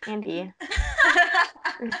 Spoilers, Andy.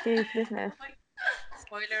 Serious business.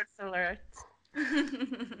 Spoilers alert.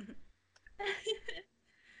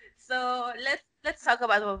 So let's talk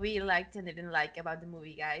about what we liked and didn't like about the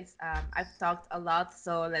movie, guys. I've talked a lot,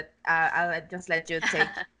 so I'll just let you take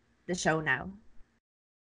the show now.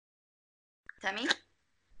 Tammy?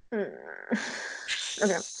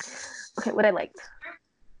 Okay, what I liked.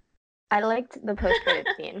 I liked the post-credit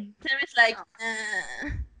scene. Tammy's like,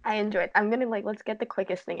 I enjoyed. I'm gonna let's get the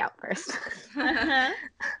quickest thing out first.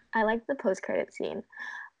 I liked the post-credit scene.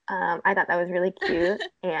 I thought that was really cute,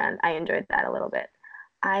 and I enjoyed that a little bit.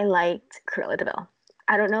 I liked Cruella de Vil.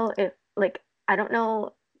 I don't know if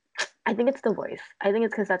I think it's the voice. I think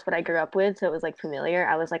it's because that's what I grew up with, so it was familiar.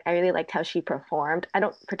 I was I really liked how she performed. I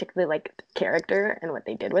don't particularly like the character and what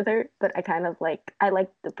they did with her, but I kind of I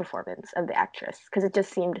liked the performance of the actress because it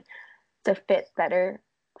just seemed to fit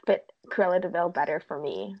Cruella de Vil better for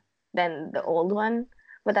me than the old one.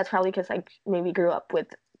 But that's probably because I maybe grew up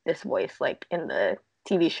with this voice in the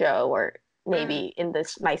TV show or maybe in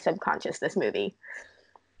my subconscious, this movie.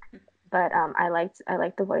 But I liked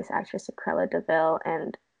the voice actress of Cruella de Vil,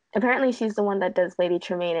 and apparently she's the one that does Lady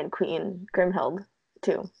Tremaine and Queen Grimhild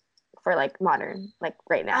too, for modern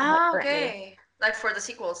right now. Oh, okay. For the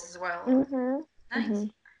sequels as well. Mm-hmm. Nice. Mm-hmm.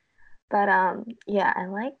 But yeah, I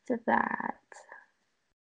liked that.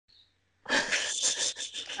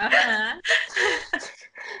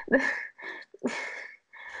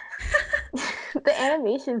 The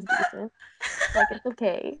animation's decent. It's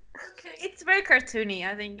okay. It's very cartoony.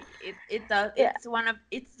 I think it does. Yeah.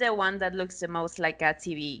 It's the one that looks the most like a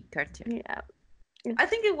TV cartoon. Yeah. I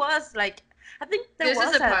think it was I think this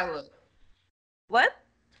is a pilot. What?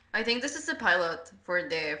 I think this is a pilot for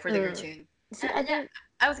the cartoon. See,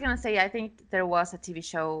 I was gonna say I think there was a TV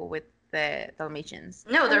show with the Dalmatians.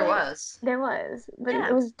 No, there was, but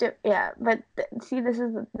it was but see, this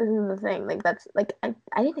is the thing. That's I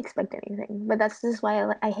didn't expect anything, but that's just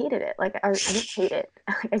why I hated it. I didn't hate it.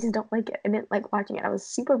 I just don't like it. I didn't like watching it. I was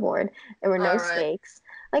super bored. There were no stakes.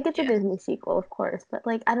 It's a Disney sequel, of course, but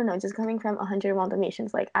I don't know. Just coming from 101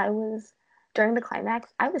 Dalmatians, I was during the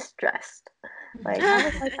climax, I was stressed. I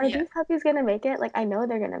was are these puppies gonna make it? I know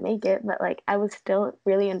they're gonna make it, but I was still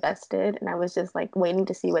really invested, and I was just waiting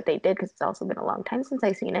to see what they did because it's also been a long time since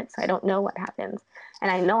I've seen it, so I don't know what happens. And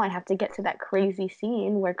I know I have to get to that crazy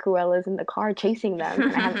scene where Cruella's in the car chasing them,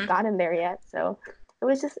 and I haven't gotten there yet. So it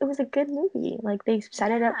was a good movie. They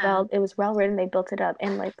set it up well. It was well written. They built it up,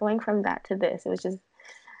 and going from that to this, it was just,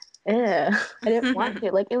 I didn't want to.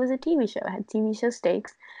 It was a TV show. It had TV show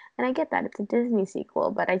stakes. And I get that it's a Disney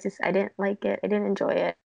sequel, but I didn't like it. I didn't enjoy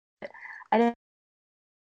it. I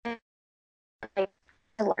didn't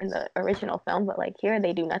learn the original film, but here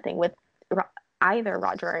they do nothing with either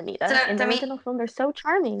Roger or Anita. In the original film, they're so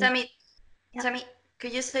charming. Tammy,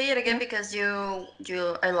 could you say it again because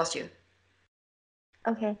I lost you.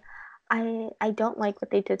 Okay. I don't like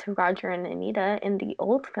what they did to Roger and Anita in the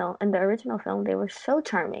old film. In the original film, they were so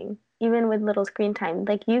charming, even with little screen time.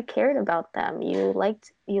 You cared about them. You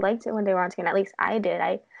liked it when they were on screen. At least I did.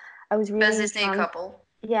 I was really best Disney couple.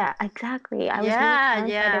 Yeah, exactly. I was really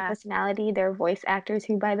charmed by their personality, their voice actors.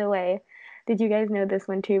 Who, by the way, did you guys know this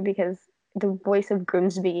one too? Because the voice of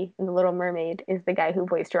Grimsby in The Little Mermaid is the guy who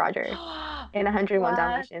voiced Roger. in 101 What?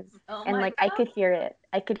 Dalmatians. Oh And my like I could god. hear it.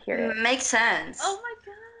 I could hear it. Makes sense. Oh my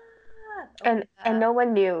god. Oh And my and god. no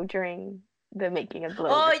one knew during the making of the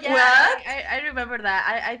Oh movie. yeah, What? I remember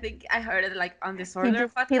that. I think I heard it like on Disorder He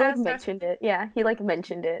like podcast or mentioned something. it. Yeah, he like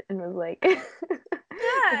mentioned it and was like was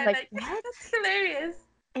Yeah, like, like "What?" that's hilarious.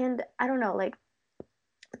 And I don't know, like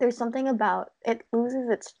there's something about it loses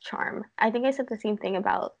its charm. I think I said the same thing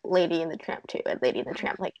about Lady and the Tramp too. And Lady and the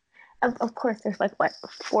Tramp, like, of course, there's like what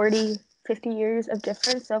 40, 50 years of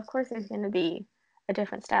difference. So of course, there's going to be a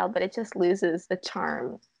different style, but it just loses the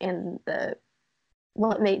charm and the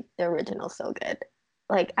what made the original so good.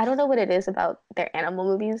 Like I don't know what it is about their animal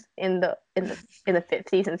movies in the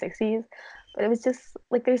 50s and 60s, but it was just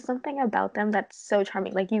like there's something about them that's so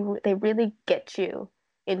charming. Like they really get you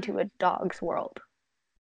into a dog's world,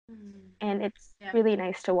 and it's Yeah. really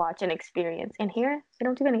nice to watch and experience. And here, they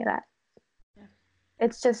don't do any of that. Yeah.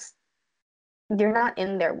 It's just you're not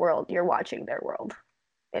in their world; you're watching their world.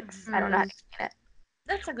 It's I don't know how to explain it.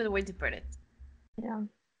 That's a good way to put it. Yeah.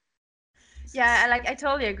 Yeah, I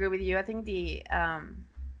totally agree with you. I think the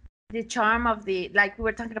charm of the like we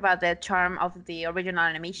were talking about the charm of the original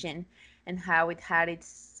animation and how it had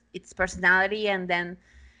its personality, and then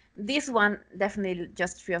this one definitely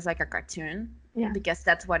just feels like a cartoon Yeah. because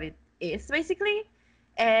that's what it is basically.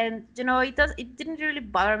 And it didn't really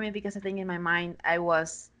bother me because I think in my mind I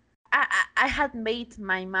had made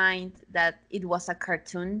my mind that it was a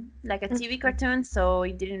cartoon, like a TV cartoon, so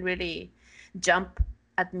it didn't really jump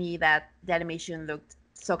at me that the animation looked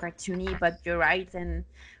so cartoony. But you're right, and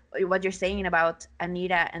what you're saying about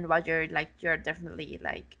Anita and Roger, like you're definitely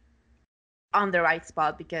like on the right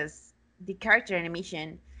spot because the character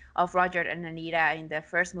animation of Roger and Anita in the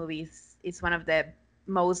first movie is one of the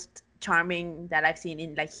most charming that I've seen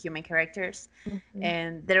in like human characters,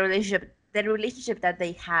 and the relationship that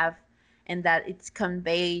they have, and that it's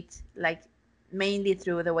conveyed like mainly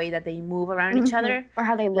through the way that they move around each other. Or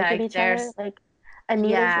how they look at Like each other. there's Like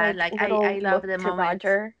Anita's yeah, like like I little love look the to moment.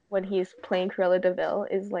 Roger when he's playing Cruella de Vil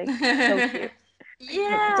is like so cute. Like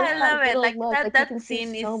Yeah, just I that love it. little Like look, that like you that can see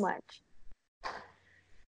scene so is much.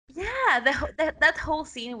 yeah, that whole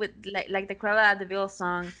scene with like the Cruella de Vil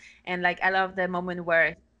song, and like I love the moment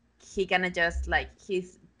where he kind of just like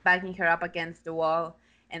he's backing her up against the wall,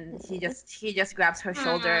 and he just grabs her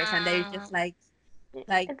shoulders, and they just like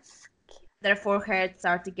It's cute. their foreheads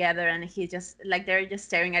are together, and he just like they're just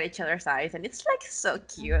staring at each other's eyes, and it's like so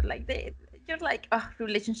cute. Like you're like, oh,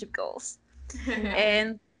 relationship goals.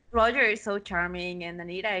 And Roger is so charming, and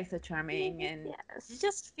Anita is so charming, and you Yes.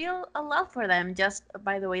 just feel a love for them just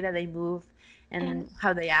by the way that they move And and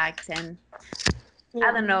how they act. And I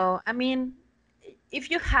yeah. don't know. I mean, if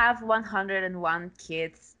you have 101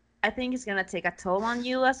 kids, I think it's gonna take a toll on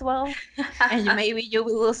you as well, and maybe you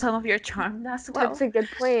will lose some of your charm as That's well. a good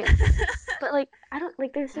point. But like I don't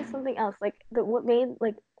like there's just something else. Like what made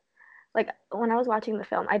like when I was watching the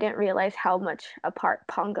film, I didn't realize how much a part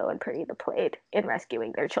Pongo and Perdita played in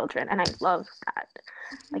rescuing their children, and I love that.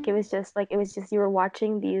 Like it was just you were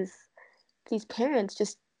watching these parents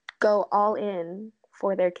just go all in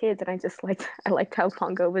for their kids, and I liked how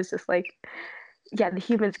Pongo was just like, yeah, the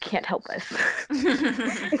humans can't help us.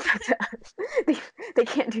 It's up to us. They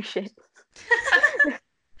can't do shit.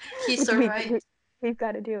 He's so right. We've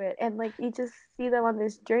got to do it, and like you just see them on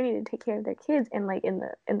this journey to take care of their kids. And like in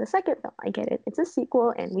the second film, I get it, it's a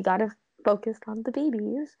sequel and we gotta focus on the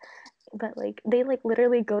babies, but like they like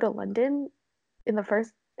literally go to London in the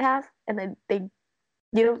first half, and then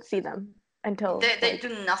you don't see them until They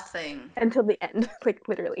do nothing. until the end. Like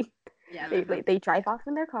literally, Yeah, they drive off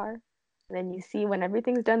in their car, and then you see when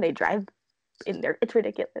everything's done, they drive in there. It's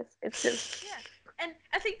ridiculous. It's just yeah. And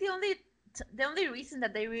I think the only reason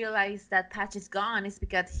that they realize that Patch is gone is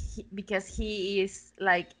because he is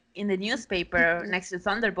like in the newspaper next to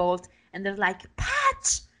Thunderbolt, and they're like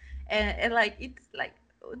Patch, and like it's like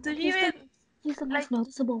do you even he's the like most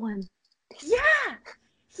noticeable one. yeah,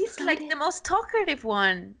 he's So like the most talkative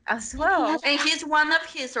one as and he well. has And he's one of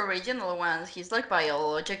his original ones. He's like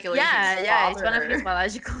biologically his Yeah, it's one of his father.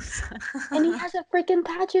 biological sons. and he has a freaking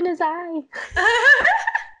patch in his eye.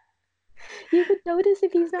 You would notice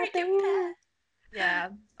if he's not Freaking there. Pat. Yeah.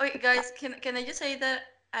 Okay, guys, can I just say that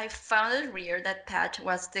I found it weird that Patch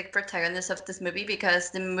was the protagonist of this movie because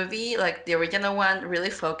the movie, like the original one, really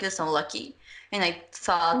focused on Lucky, and I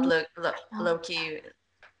thought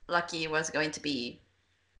Lucky was going to be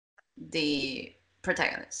the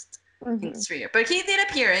protagonist in this video. But he did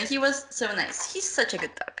appear, and he was so nice. He's such a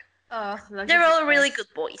good dog. Oh, Lucky's They're the all really best.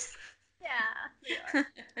 good boys. Yeah, they are.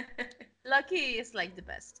 Lucky is like the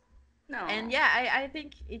best. No. And yeah, I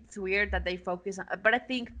think it's weird that they focus on, but I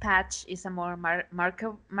think Patch is a more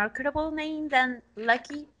marketable name than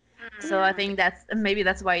Lucky. So I think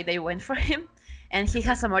that's why they went for him, and he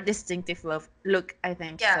has a more distinctive look. I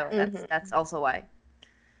think Yeah. so. That's also why.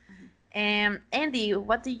 Andy,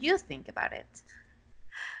 what do you think about it?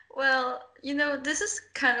 Well, this is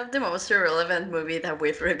kind of the most irrelevant movie that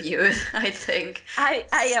we've reviewed, I think.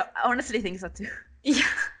 I honestly think so too. Yeah.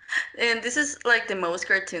 And this is like the most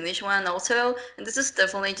cartoonish one also, and this is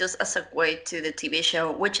definitely just a segue to the TV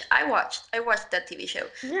show, which I watched. I watched that TV show.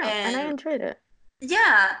 Yeah, and I enjoyed it.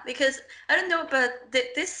 Yeah, because I don't know, but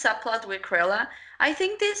this subplot with Cruella, I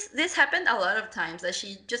think this happened a lot of times that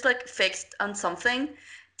she just like fixed on something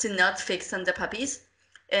to not fix on the puppies,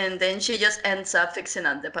 and then she just ends up fixing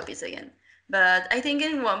on the puppies again. But I think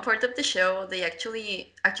in one part of the show, they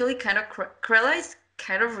actually kind of Cruella is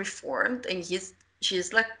kind of reformed, and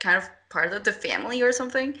she's like kind of part of the family or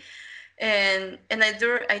something. And I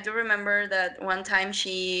do remember that one time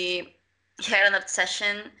she had an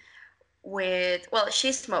obsession with, well,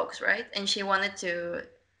 she smokes, right, and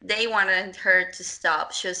they wanted her to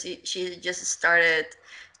stop. She just started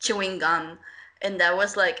chewing gum, and that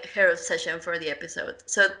was like her obsession for the episode.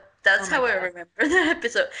 So Oh that's my how I God. remember that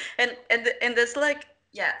episode. And that's like,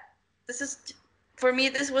 yeah, this is, for me,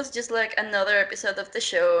 this was just like another episode of the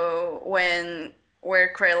show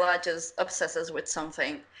where Krayla just obsesses with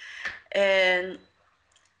something. And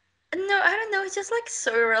no, I don't know. It's just like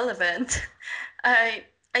so irrelevant. I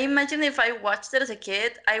I imagine if I watched it as a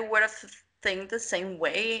kid, I would have think the same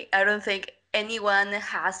way. I don't think anyone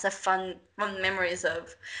has a fun memories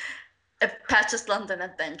of a Patch's London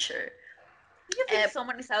Adventure. Do you think Uh,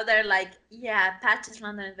 someone is out there like, yeah, Patch's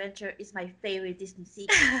London Adventure is my favorite Disney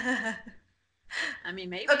sequel? I mean,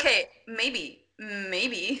 maybe. okay,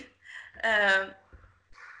 maybe. Um,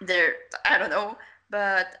 there, I don't know,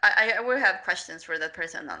 but I would have questions for that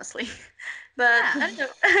person, honestly. But Yeah. I don't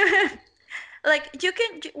know. Like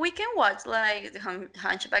we can watch like the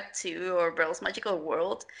Hunchback 2 or Belle's Magical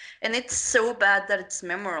World, and it's so bad that it's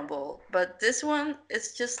memorable. But this one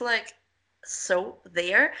is just like so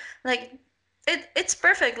there. Like it's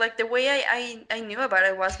perfect. Like the way I knew about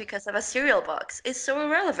it was because of a cereal box. It's so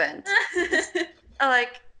irrelevant. It's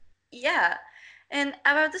like, yeah. And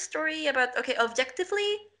about the story, about, okay,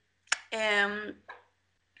 objectively, um,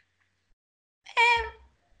 um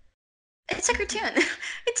it's a cartoon.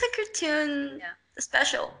 It's a cartoon Yeah.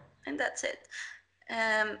 special, and that's it.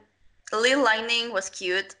 Um, Lil Lightning was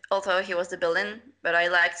cute, although he was the villain, but I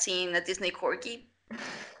liked seeing a Disney corgi.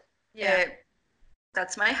 Yeah. Uh,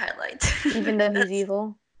 that's my highlight. Even though he's That's,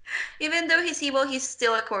 evil. even though he's evil, he's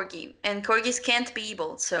still a corgi, and corgis can't be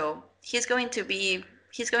evil, so he's going to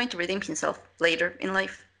redeem himself later in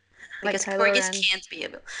life Like because Kylo corgis Ren. can't be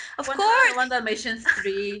evil. Of 101 course. Dalmatians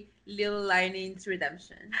 3, Little Linings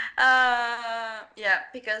Redemption. Yeah,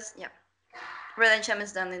 because yeah, redemption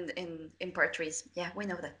is done in part threes. Yeah, we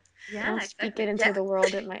know that. Yeah, Don't speak it exactly. into Yeah. the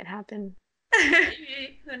world, it might happen.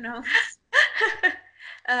 Maybe. Who knows?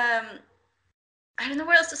 um, I don't know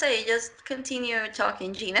what else to say. Just continue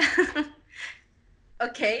talking, Gina.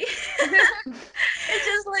 Okay. It's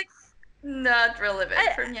just like not relevant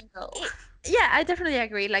I, for me at all. yeah, I definitely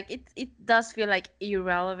agree. Like it does feel like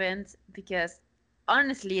irrelevant because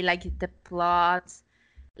honestly, like the plot,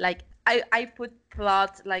 like I put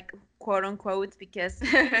plot like quote unquote because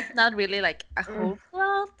it's not really like a whole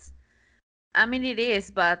plot. I mean it is,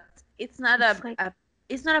 but it's not It's like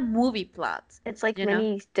it's not a movie plot, it's like you know?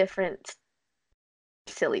 many different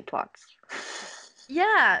silly plots.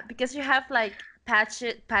 Yeah, because you have like Patch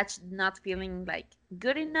not feeling like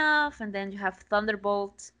good enough, and then you have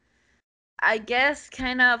Thunderbolt. I guess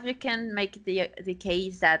kind of you can make the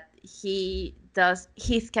case that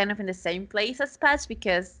he's kind of in the same place as Patch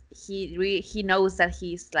because he knows that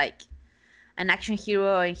he's like an action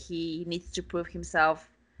hero and he needs to prove himself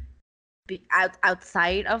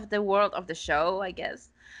outside of the world of the show, I guess.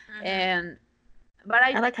 And but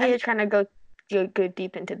I like how I you're trying to go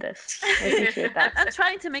deep into this. I appreciate that. I'm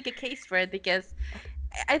trying to make a case for it because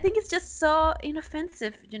I think it's just so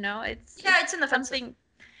inoffensive, you know. Yeah, It's it's inoffensive. something.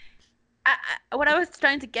 What I was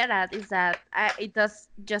trying to get at is that it does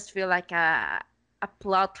just feel like a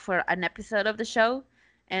plot for an episode of the show,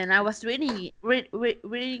 and I was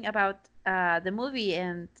reading about the movie,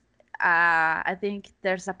 and I think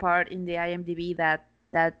there's a part in the IMDb that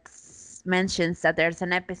mentions that there's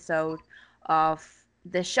an episode of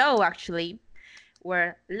the show actually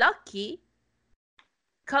where Lucky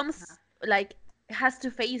comes like has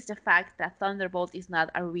to face the fact that Thunderbolt is not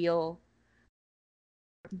a real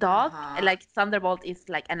dog. Like Thunderbolt is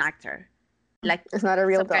like an actor. Like It's not a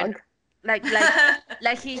real some kind dog. like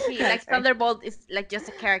Like he like Thunderbolt is like just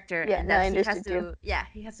a character, Yeah, and no, I that he has understood to you.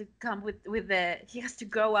 he has to come with the he has to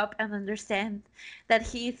grow up and understand that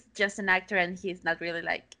he's just an actor and he's not really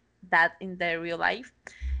like that in the real life.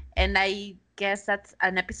 And I guess that's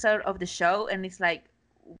an episode of the show, and it's like,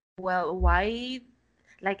 well, why?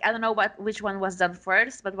 Like I don't know which one was done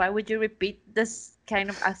first, but why would you repeat this kind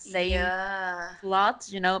of a same Yeah. plot?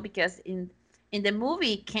 Because in the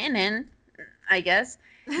movie canon, I guess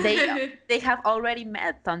they they have already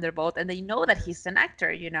met Thunderbolt and they know that he's an actor,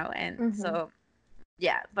 and so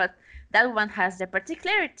yeah. But that one has the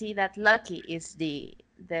particularity that Lucky is the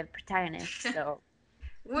protagonist, so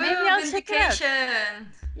maybe Woo, I'll check it out. vindication!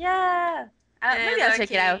 Yeah, Hey, maybe I'll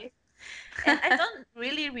check it out. Lucky. And I don't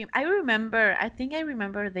really I think I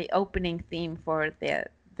remember the opening theme for the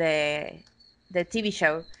the TV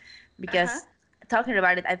show Uh-huh. because talking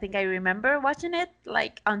about it, I think I remember watching it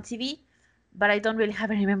like on TV, but I don't really have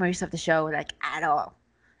any memories of the show like at all.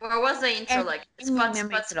 What was the intro like? Any Spot,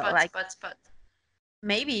 memories spot, at all. spot, Like spot, spot.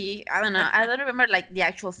 maybe I don't know. I don't remember like the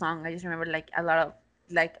actual song. I just remember like a lot of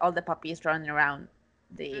like all the puppies running around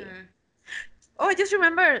the. Mm. Oh, I just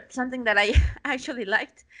remember something that I actually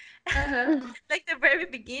liked. Uh-huh. Like the very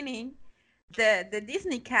beginning, the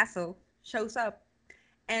Disney castle shows up,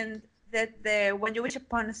 and the When You Wish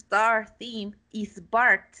Upon a Star theme is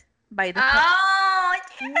barked by the puppet. Oh,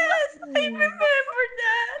 yes! I remember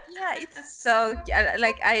that! Yeah, it's so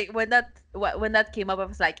like I when that came up, I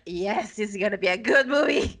was like, yes, this is gonna be a good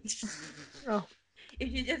movie. Oh,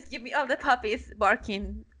 If you just give me all the puppies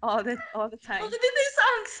barking all the All time. the Disney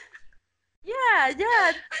songs! Yeah,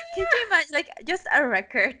 yeah. Can you imagine like just a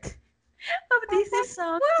record of Disney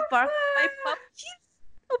songs barked by puppies?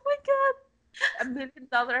 Oh my god, $1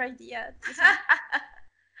 million idea.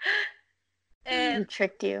 he And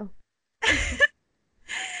tricked you.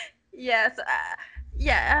 yes,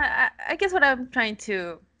 yeah. I guess what I'm trying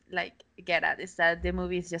to like get at is that the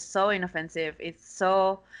movie is just so inoffensive. It's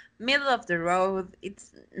so middle of the road.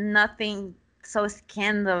 It's nothing so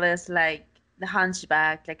scandalous like The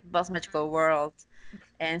Hunchback, like Buzz Magical World,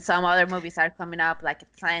 and some other movies are coming up like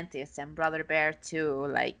Atlantis and Brother Bear too.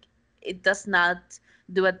 Like it does not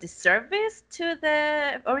do a disservice to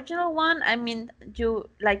the original one. I mean, you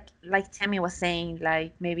like Tammy was saying,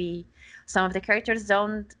 like maybe some of the characters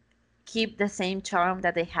don't keep the same charm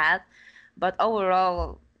that they had, but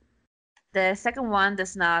overall the second one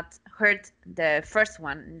does not hurt the first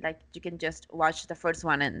one. Like you can just watch the first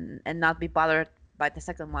one and not be bothered by the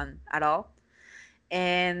second one at all.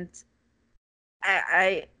 And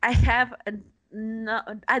I have no,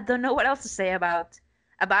 I don't know what else to say about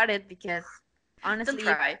it because Don't honestly,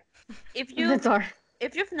 try. if That's you all.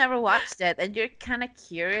 if you've never watched it and you're kind of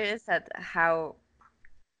curious at how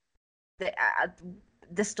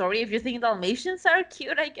the story, if you think Dalmatians are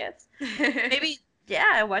cute, I guess maybe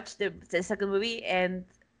yeah, I watched the second movie and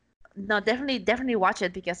no, definitely watch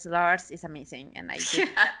it because Lars is amazing, and I do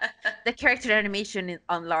think that the character animation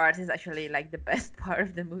on Lars is actually like the best part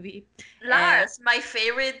of the movie. And Lars, my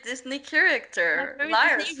favorite Disney my character. favorite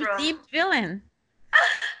Lars Disney from. redeemed villain.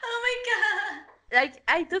 Oh Like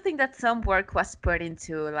I do think that some work was put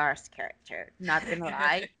into Lars' character. Not gonna my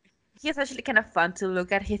lie, god. he's actually kind of fun to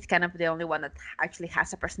look at. He's kind of the only one that actually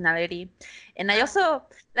has a personality. And I also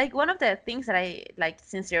like one of the things that I like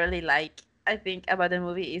sincerely like. I think about the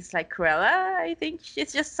movie is like Cruella. I think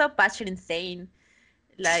she's just so batshit insane.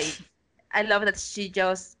 Like I love that she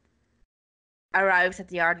just arrives at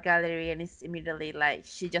the art gallery and is immediately like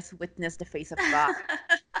she just witnessed the face of God.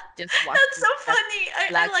 Just That's so watching that funny. I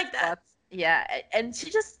black like that. spots. Yeah, and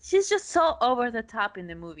she's just so over the top in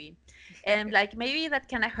the movie, and like maybe that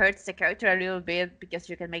kind of hurts the character a little bit because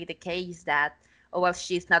you can make the case that oh well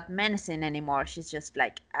she's not menacing anymore. She's just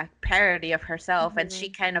like a parody of herself, and she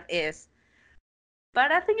kind of is.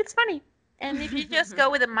 But I think it's funny. And if you just go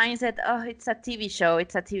with the mindset, oh, it's a TV show,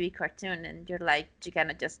 it's a TV cartoon, and you're like, you kind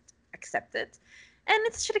of just accept it, and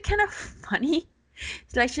it's actually kind of funny.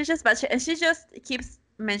 It's like she's just bad, and she just keeps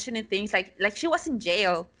mentioning things like she was in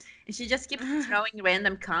jail, and she just keeps throwing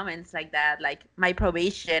random comments like that, like my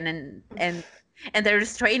probation and the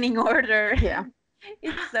restraining order. Yeah.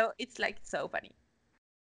 It's like so funny.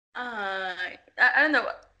 I don't know.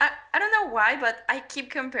 I don't know why, but I keep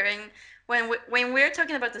comparing when we're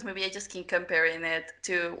talking about this movie. I just keep comparing it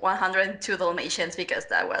to 102 Dalmatians because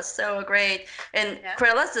that was so great. And Yeah.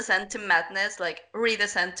 Cruella's descent to madness, like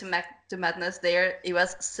redescent to madness, there it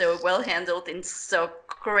was so well handled and so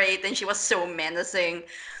great, and she was so menacing.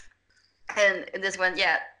 And in this one,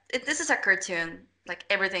 yeah, this is a cartoon. Like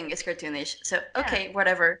everything is cartoonish. So Yeah. okay,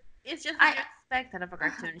 whatever. It's just what I you expect out of a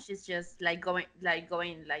cartoon. She's just like going like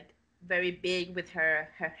very big with her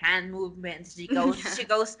hand movements. She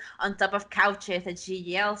goes on top of couches and she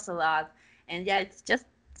yells a lot. And yeah,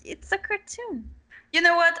 it's a cartoon. You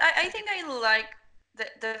know what? I think I like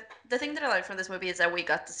the thing that I like from this movie is that we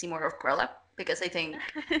got to see more of Cruella, because I think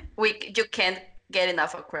you can't get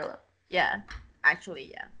enough of Cruella. Yeah,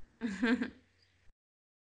 actually, yeah.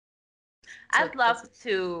 I'd love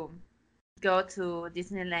to go to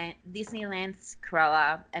Disneyland's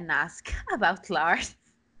Cruella and ask about Lars.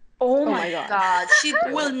 Oh my god. She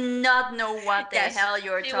will not know what the hell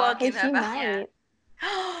you're talking about. Might.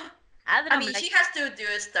 I mean, she has to do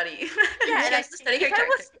a study. Yeah, she has to study her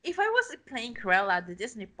character. If I was playing Cruella at the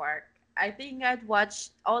Disney park, I think I'd watch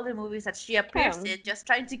all the movies that she appears in, just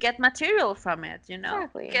trying to get material from it, you know?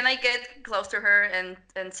 Exactly. Can I get close to her and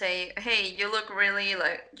say, hey, you really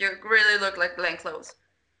look like Glenn Close?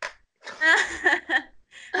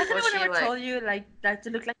 Has anyone ever told you that to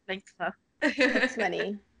look like Glenn Close? That's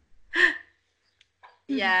funny.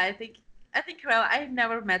 Yeah, I think Cruella. I've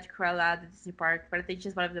never met Cruella at the Disney park, but I think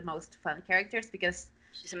she's one of the most fun characters because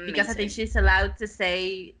I think she's allowed to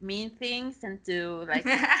say mean things and to like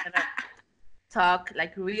kind of talk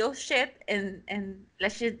like real shit, and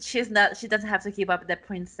like she doesn't have to keep up the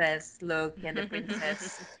princess look and the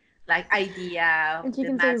princess like idea. And she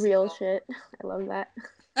can say real shit. I love that.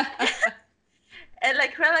 And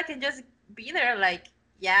like Cruella can just be there, like,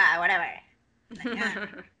 yeah, whatever. Like, yeah.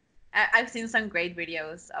 I've seen some great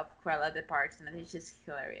videos of Cruella at the parks, and I think she's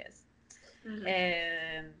hilarious. Mm-hmm.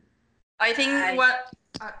 And I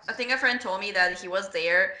think a friend told me that he was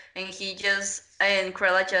there, and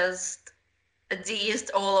Cruella just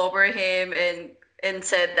deezed all over him and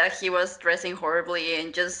said that he was dressing horribly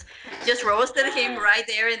and just roasted him right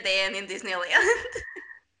there and then in Disneyland.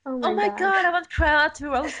 Oh my god, I want Cruella to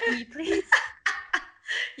roast me, please.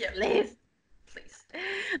 Yeah, please.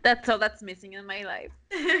 That's all that's missing in my life.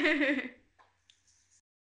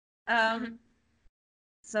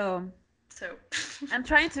 So I'm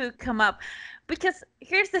trying to come up, because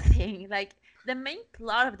here's the thing, like the main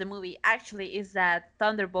plot of the movie actually is that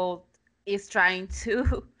Thunderbolt is trying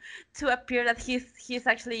to appear that he's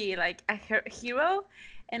actually like a hero,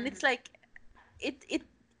 and it's like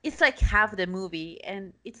it's like half the movie,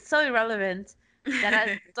 and it's so irrelevant that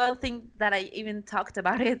I don't think that I even talked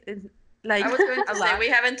about it. Like, I was going to say, we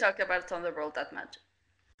haven't talked about Thunderbolt that much.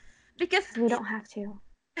 Because we don't have to.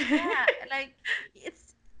 Yeah, like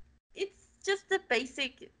it's just the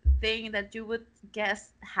basic thing that you would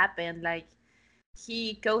guess happened. Like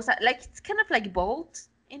he goes like it's kind of like Bolt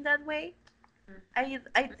in that way. I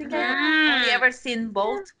think I've only ever seen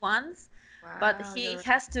Bolt once. Wow, but he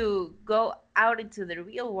has to go out into the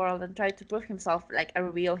real world and try to prove himself like a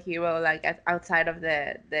real hero, like outside of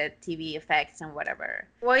the TV effects and whatever.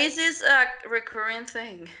 Why is this a recurring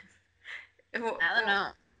thing? I don't know.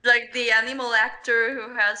 Like the animal actor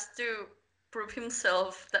who has to prove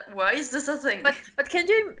himself. Why is this a thing? But can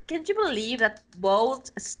you believe that Bolt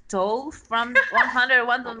stole from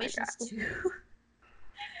 101 Dalmatians too?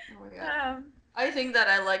 Oh my god. I think that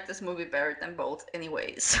I like this movie better than Bolt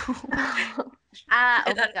anyway, so... oh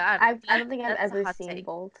my god. I don't think I've ever seen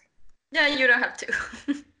Bolt. Yeah, you don't have to.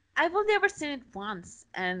 I've only ever seen it once,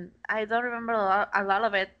 and I don't remember a lot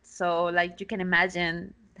of it, so like you can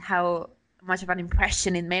imagine how much of an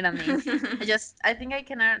impression it made on me. I think I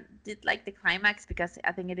kind of did like the climax because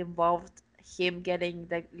I think it involved him getting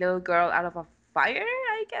the little girl out of a fire,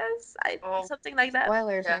 I guess. Something like that.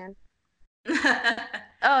 Spoilers, man.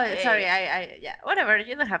 Sorry, yeah, whatever.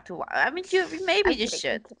 You don't have to. I mean, you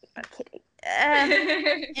should. I'm kidding.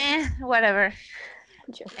 Whatever.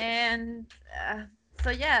 And so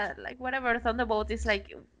yeah, like whatever. Thunderbolt is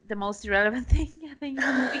like the most irrelevant thing I think in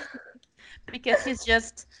the movie because he's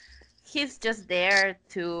just there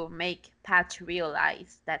to make Patch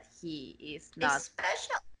realize that he is not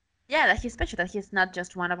special. Yeah, that he's special. That he's not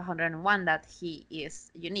just one of 101. That he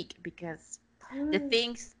is unique because the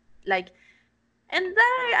things like. And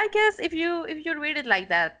I guess if you read it like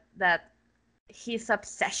that his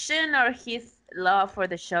obsession or his love for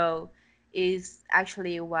the show is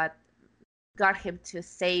actually what got him to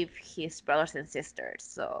save his brothers and sisters.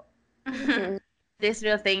 So this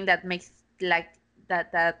real thing that makes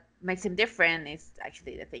that makes him different is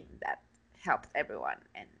actually the thing that helps everyone,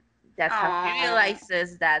 and that's how he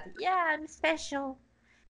realizes that I'm special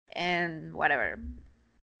and whatever.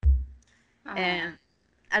 And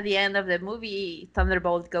at the end of the movie,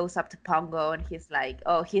 Thunderbolt goes up to Pongo and he's like,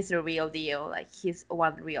 "Oh, he's the real deal. Like he's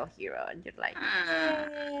one real hero." And you're like,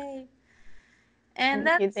 "Yay!" And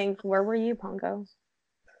that's... you think, where were you, Pongo?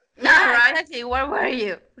 Yeah, right? Exactly. Where were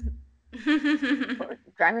you?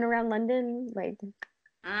 Driving around London, like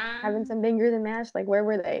having some bangers and mash. Like, where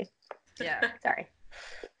were they? Yeah. Sorry.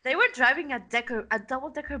 They were driving a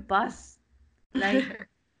double-decker bus. Like,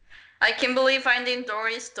 I can believe Finding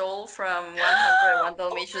Dory stole from 101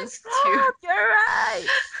 Dalmatians too. You're right.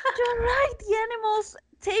 You're right. The animals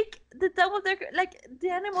take the double-decker, like the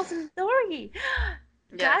animals in Dory.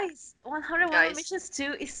 Yeah. Guys, 101 Guys. Dalmatians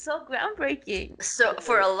 2 is so groundbreaking. So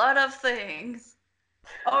for a lot of things.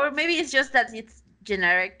 Or maybe it's just that it's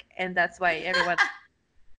generic and that's why everyone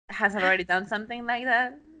has already done something like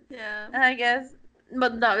that. Yeah. I guess.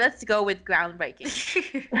 But no, let's go with groundbreaking.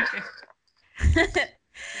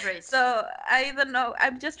 Great. So I don't know.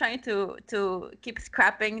 I'm just trying to keep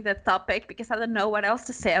scrapping the topic because I don't know what else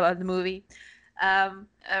to say about the movie.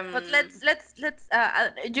 But let's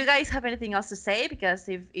do you guys have anything else to say? Because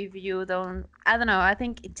if you don't, I don't know. I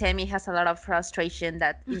think Temi has a lot of frustration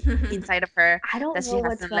that inside of her I don't that know she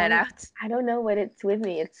what's hasn't let wrong. out. I don't know what it's with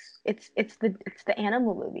me. It's the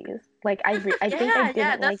animal movies. Like I think I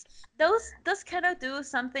didn't like. Those kind of do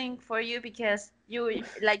something for you because you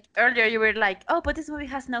like earlier you were like, oh, but this movie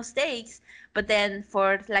has no stakes. But then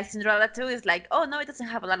for like Cinderella 2 is like, oh no, it doesn't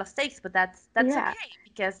have a lot of stakes, but that's Yeah. okay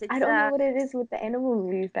because it's I don't know what it is with the animal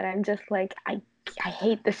movies that I'm just like I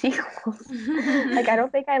hate the sequels. Like I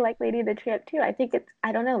don't think I like Lady and the Tramp too. I think it's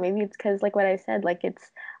I don't know, maybe it's because like what I said, like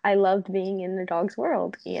it's I loved being in the dog's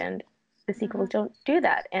world and the sequels don't do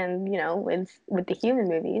that. And you know, with the human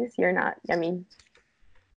movies, you're not I mean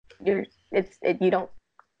you don't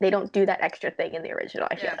they don't do that extra thing in the original,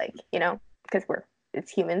 I feel like, you know, because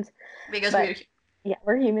it's humans. Because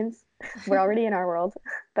we're humans. We're already in our world.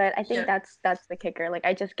 But I think that's the kicker. Like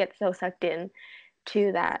I just get so sucked in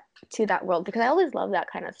to that world because I always love that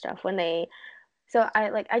kind of stuff when they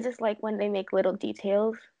I just like when they make little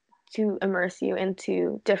details to immerse you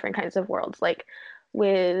into different kinds of worlds, like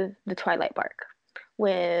with the Twilight Bark,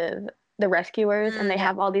 with the rescuers, and they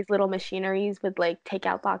have all these little machineries with like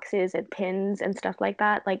takeout boxes and pins and stuff like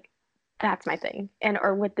that. Like that's my thing. And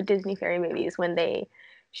or with the Disney fairy movies when they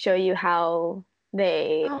show you how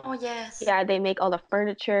they they make all the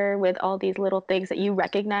furniture with all these little things that you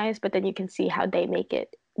recognize, but then you can see how they make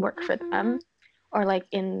it work for them. Or like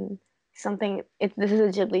in something this is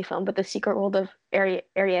a Ghibli film, but The Secret World of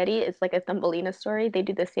Arrietty is like a Thumbelina story. They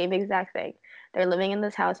do the same exact thing. They're living in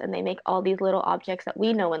this house and they make all these little objects that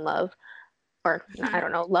we know and love, or I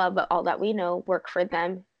don't know, love, but all that we know work for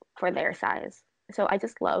them for their size. So I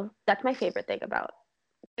just love that's my favorite thing about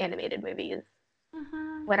animated movies.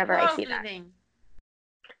 Whenever I see that.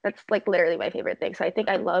 That's like literally my favorite thing. So I think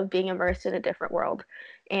I love being immersed in a different world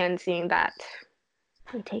and seeing that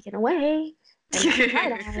be taken away and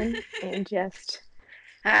right on and just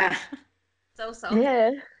so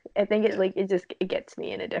yeah. I think it gets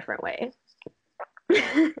me in a different way.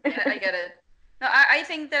 I get it. No, I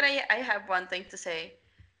think that I have one thing to say.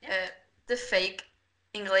 The fake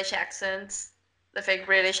English accents, the fake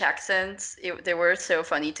British accents, they were so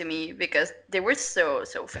funny to me because they were so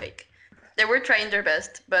fake. They were trying their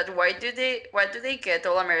best, but why do they get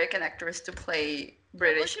all American actors to play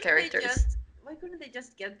British characters? Why couldn't they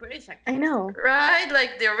just get British actors? I know. Right,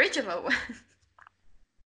 like the original one.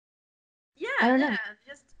 I don't know.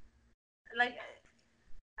 Just like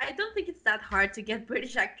I don't think it's that hard to get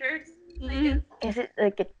British actors. Is it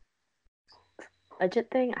like a budget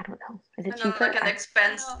thing? I don't know. Is it cheaper? Like an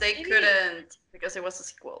expense they couldn't because it was a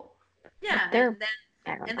sequel. Yeah,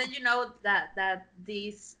 and then you know that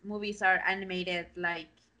these movies are animated like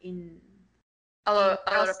in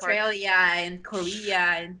Australia and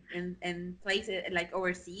Korea and places like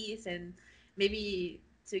overseas, and maybe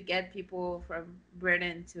to get people from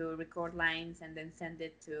Britain to record lines and then send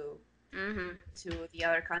it to the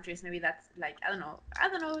other countries. Maybe that's like I don't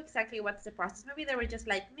know exactly what's the process. Maybe they were just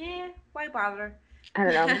like, meh, why bother? I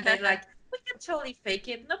don't know. And they're like, we can totally fake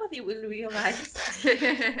it. Nobody will realize.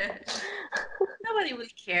 Nobody will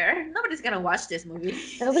care. Nobody's gonna watch this movie.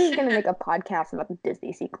 Nobody's gonna make a podcast about the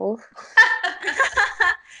Disney sequels. They're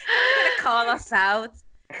gonna call us out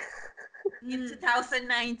in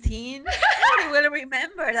 2019. Nobody will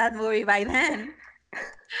remember that movie by then.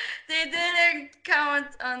 They didn't count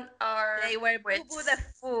on our. They were Boo Boo the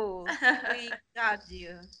Fool. We got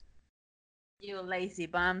you. You lazy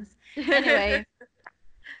bums. Anyway.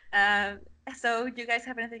 So do you guys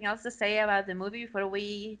have anything else to say about the movie before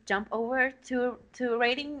we jump over to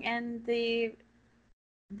rating and the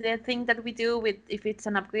thing that we do with if it's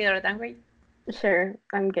an upgrade or a downgrade? Sure,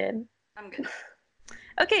 I'm good.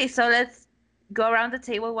 Okay, so let's go around the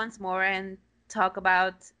table once more and talk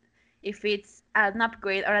about if it's an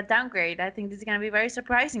upgrade or a downgrade. I think this is gonna be very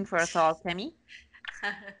surprising for us all, Temi.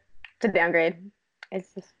 It's a downgrade.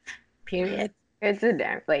 It's just period. It's a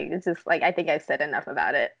damn it's just like I think I've said enough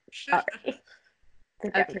about it already.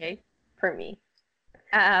 Okay. for me.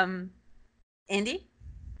 Indy?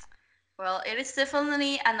 Well, it is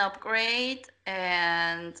definitely an upgrade,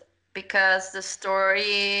 and because the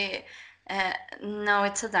story, no,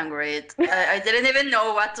 it's a downgrade. I didn't even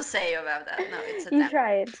know what to say about that. No, it's a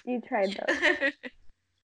downgrade. You tried though.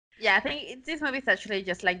 Yeah, I think this movie is actually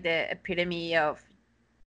just like the epitome of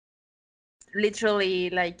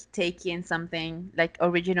literally like taking something like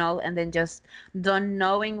original and then just don't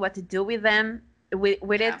knowing what to do with them with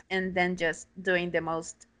Yeah. it, and then just doing the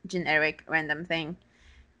most generic random thing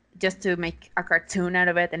just to make a cartoon out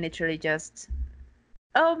of it, and literally just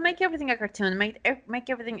make everything a cartoon, make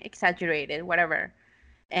everything exaggerated, whatever.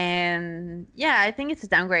 And yeah, I think it's a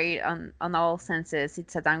downgrade on all senses.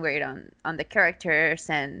 It's a downgrade on the characters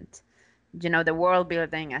and the world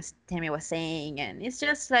building, as Tammy was saying, and it's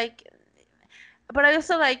just like, but I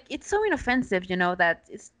also like it's so inoffensive, that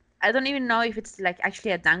it's, I don't even know if it's like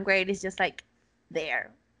actually a downgrade. It's just like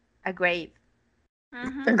there, a grade.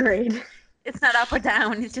 Mm-hmm. A grade. It's not up or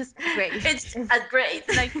down. It's just a grade. It's a grade.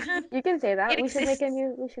 Like you can say that. it We should make a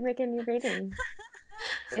exists. new rating.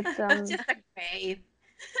 It's just a grade.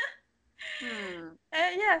 Hmm.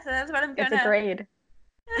 Yeah, so that's what I'm It's a gonna grade.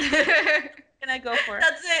 gonna go for.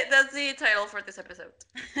 That's it. That's the title for this episode.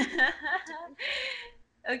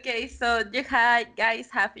 Okay, so you guys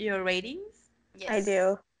have your ratings Yes. I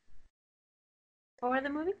do. for the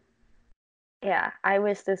movie? Yeah, I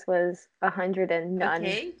wish this was 100 and none.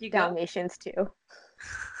 Okay, you go. Dalmatians too.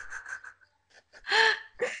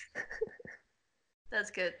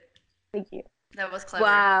 That's good. Thank you. That was clever.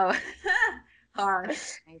 Wow.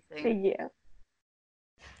 Harsh. Amazing. Thank you.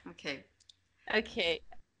 Okay. Okay.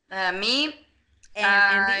 Me.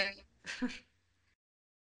 And Andy?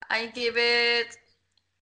 I give it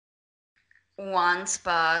one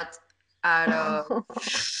spot out of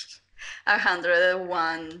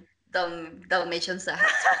 101 Dalmatians that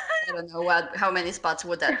I don't know how many spots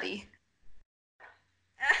would that be.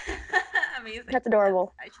 Amazing. That's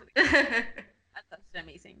adorable. That's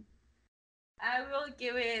amazing. I will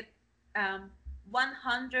give it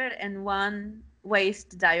 101 ways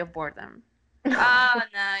to die of boredom. Ah,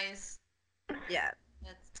 nice. Yeah.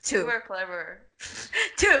 That's Two. super clever.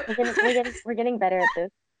 Two. We're getting better at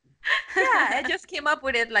this. Yeah, I just came up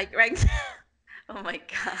with it like right now. Oh my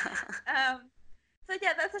god. So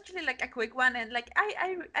yeah, that's actually like a quick one, and like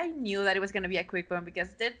I knew that it was gonna be a quick one because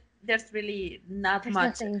there's really not There's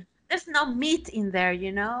much. nothing. There's no meat in there,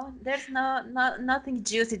 There's nothing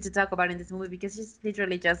juicy to talk about in this movie because it's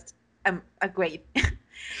literally just a grape.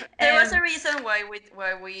 There was a reason why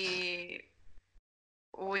we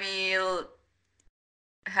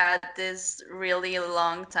had this really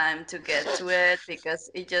long time to get to it, because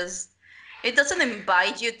it doesn't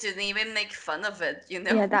invite you to even make fun of it,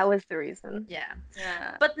 Yeah, that was the reason. Yeah.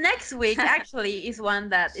 Yeah. But next week actually is one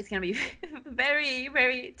that is going to be very,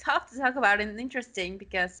 very tough to talk about and interesting,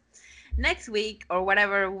 because next week, or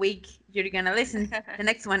whatever week you're going to listen the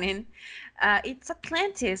next one in, it's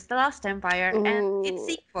Atlantis, The Lost Empire, and its Ooh.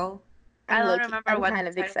 sequel. I don't remember what. I'm kind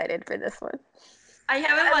of excited for this one. I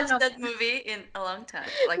haven't watched that movie in a long time.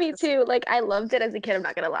 Me too. Like, I loved it as a kid, I'm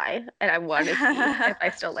not gonna lie, and I want to see if I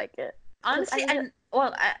still like it. Honestly,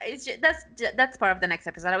 that's part of the next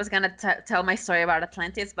episode. I was gonna tell my story about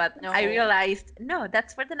Atlantis, but No. I realized no,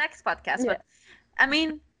 that's for the next podcast. Yeah. But I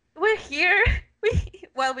mean, we're here.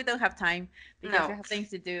 We don't have time because we have things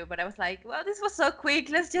to do. But I was like, well, this was so quick.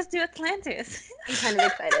 Let's just do Atlantis. I'm kind of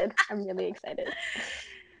excited. I'm really excited.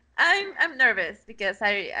 I'm nervous because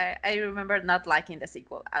I remember not liking the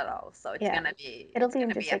sequel at all. So it's gonna be. It'll be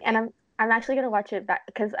interesting, and I'm actually gonna watch it back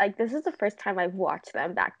because this is the first time I've watched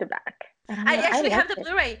them back to back. I actually have the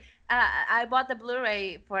Blu-ray. I bought the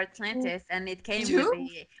Blu-ray for Atlantis, and it came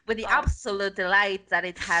with the absolute delight that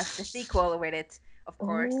it has the sequel with it, of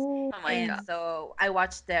course. Oh my god! So I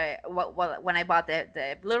watched when I bought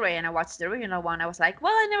the Blu-ray and I watched the original one. I was like,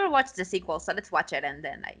 well, I never watched the sequel, so let's watch it. And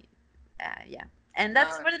then and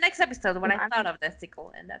that's for the next episode what I thought of the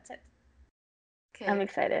sequel, and that's it. Okay. I'm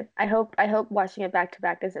excited. I hope watching it back to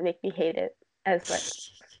back doesn't make me hate it as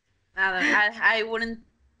much. I wouldn't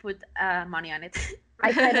put money on it.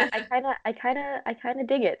 I kind of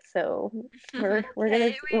dig it. So we're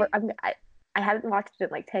gonna. I haven't watched it in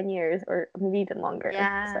like 10 years or maybe even longer.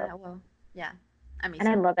 Yeah. So. Well. Yeah. And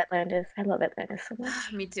I love Atlantis. I love Atlantis so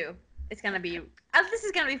much. Me too. It's gonna be. At least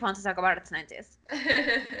it's gonna be fun to talk about Atlantis.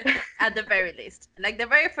 At the very least, like the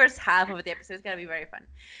very first half of the episode is gonna be very fun.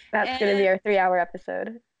 That's gonna be our 3-hour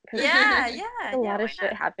episode. Yeah. A lot of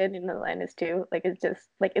shit happened in Atlantis too. Like it's just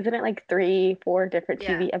like, isn't it like 3-4 different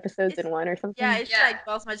TV episodes in one or something? Yeah, it's like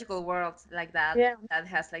Bell's Magical World, like that. Yeah. That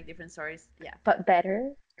has like different stories. Yeah. But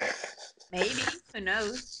better. Maybe. Who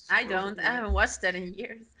knows? I don't. I haven't watched that in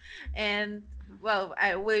years. And well,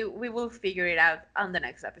 we will figure it out on the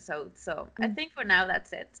next episode. So I think for now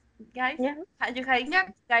that's it, guys. Yeah. You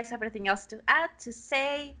guys have anything else to add, to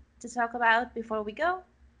say, to talk about before we go?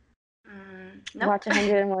 No. Watch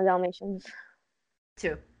 101 Dalmatians.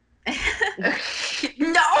 2.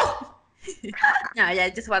 No. No, yeah,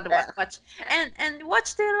 just want to watch and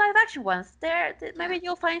watch the live action ones. Maybe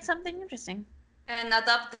you'll find something interesting. And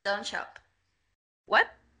adopt Don't Shop. What?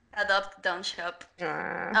 Adopt Don't Shop.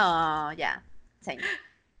 Oh yeah, same.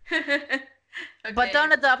 Okay. But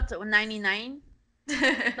don't adopt 99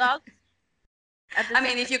 dogs. I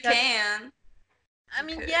mean, if you can. I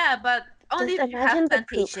mean, yeah, but only Just if you have imagine the poop.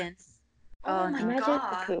 plantations. Oh my Imagine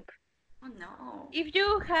God. the poop. Oh no. If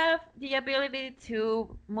you have the ability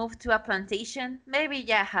to move to a plantation, maybe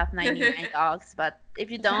have 99 dogs. But if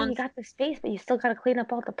you Yeah, don't, you got the space, but you still gotta clean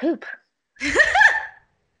up all the poop.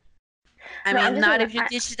 I No, I'm mean, just not gonna- if you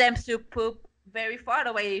teach them to poop very far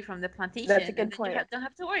away from the plantation. That's a good and then point. You don't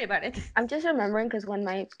have to worry about it. I'm just remembering because when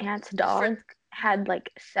my aunt's dog had like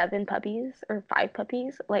 7 puppies or 5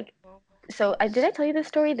 puppies, like, so did I tell you this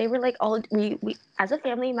story? They were like all we as a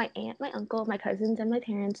family, my aunt, my uncle, my cousins, and my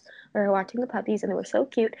parents were watching the puppies, and they were so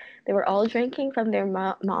cute. They were all drinking from their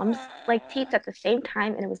mom's like teats at the same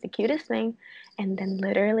time, and it was the cutest thing. And then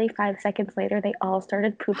literally 5 seconds later, they all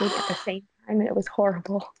started pooping at the same time, and it was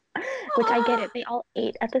horrible. Which I get it. They all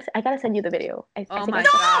ate at this. I gotta send you the video. I Oh think my I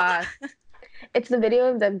sent- God. It's the video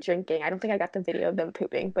of them drinking. I don't think I got the video of them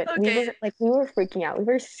pooping, but we were freaking out. We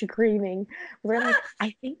were screaming. We were like,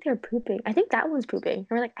 I think they're pooping. I think that one's pooping. And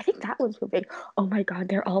we're like, I think that one's pooping. Oh my God,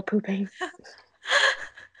 they're all pooping.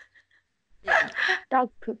 Yeah.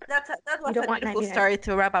 Dog poop. That was don't a want beautiful 99. story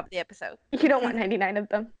to wrap up the episode. You don't want 99 of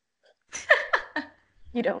them.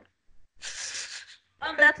 You don't.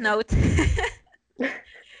 On that note.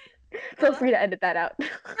 Feel free to edit that out.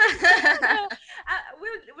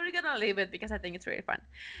 We're gonna leave it because I think it's really fun.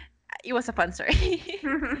 It was a fun story.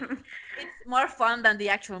 It's more fun than the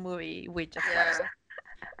actual movie we just watched.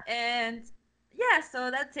 And yeah, so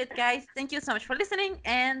that's it, guys. Thank you so much for listening.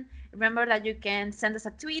 And remember that you can send us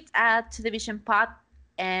a tweet at ToTheVisionPod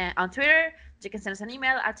on Twitter. You can send us an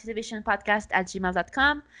email at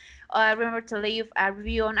ToTheVisionPodcast@gmail.com. Remember to leave a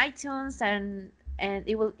review on iTunes, and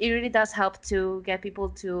it really does help to get people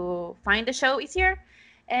to find the show easier.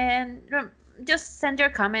 And just send your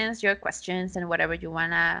comments, your questions, and whatever you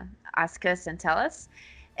wanna ask us and tell us.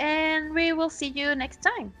 And we will see you next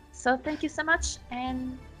time. So thank you so much,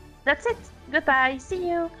 and that's it. Goodbye. See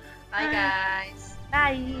you. Bye, guys.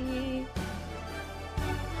 Bye.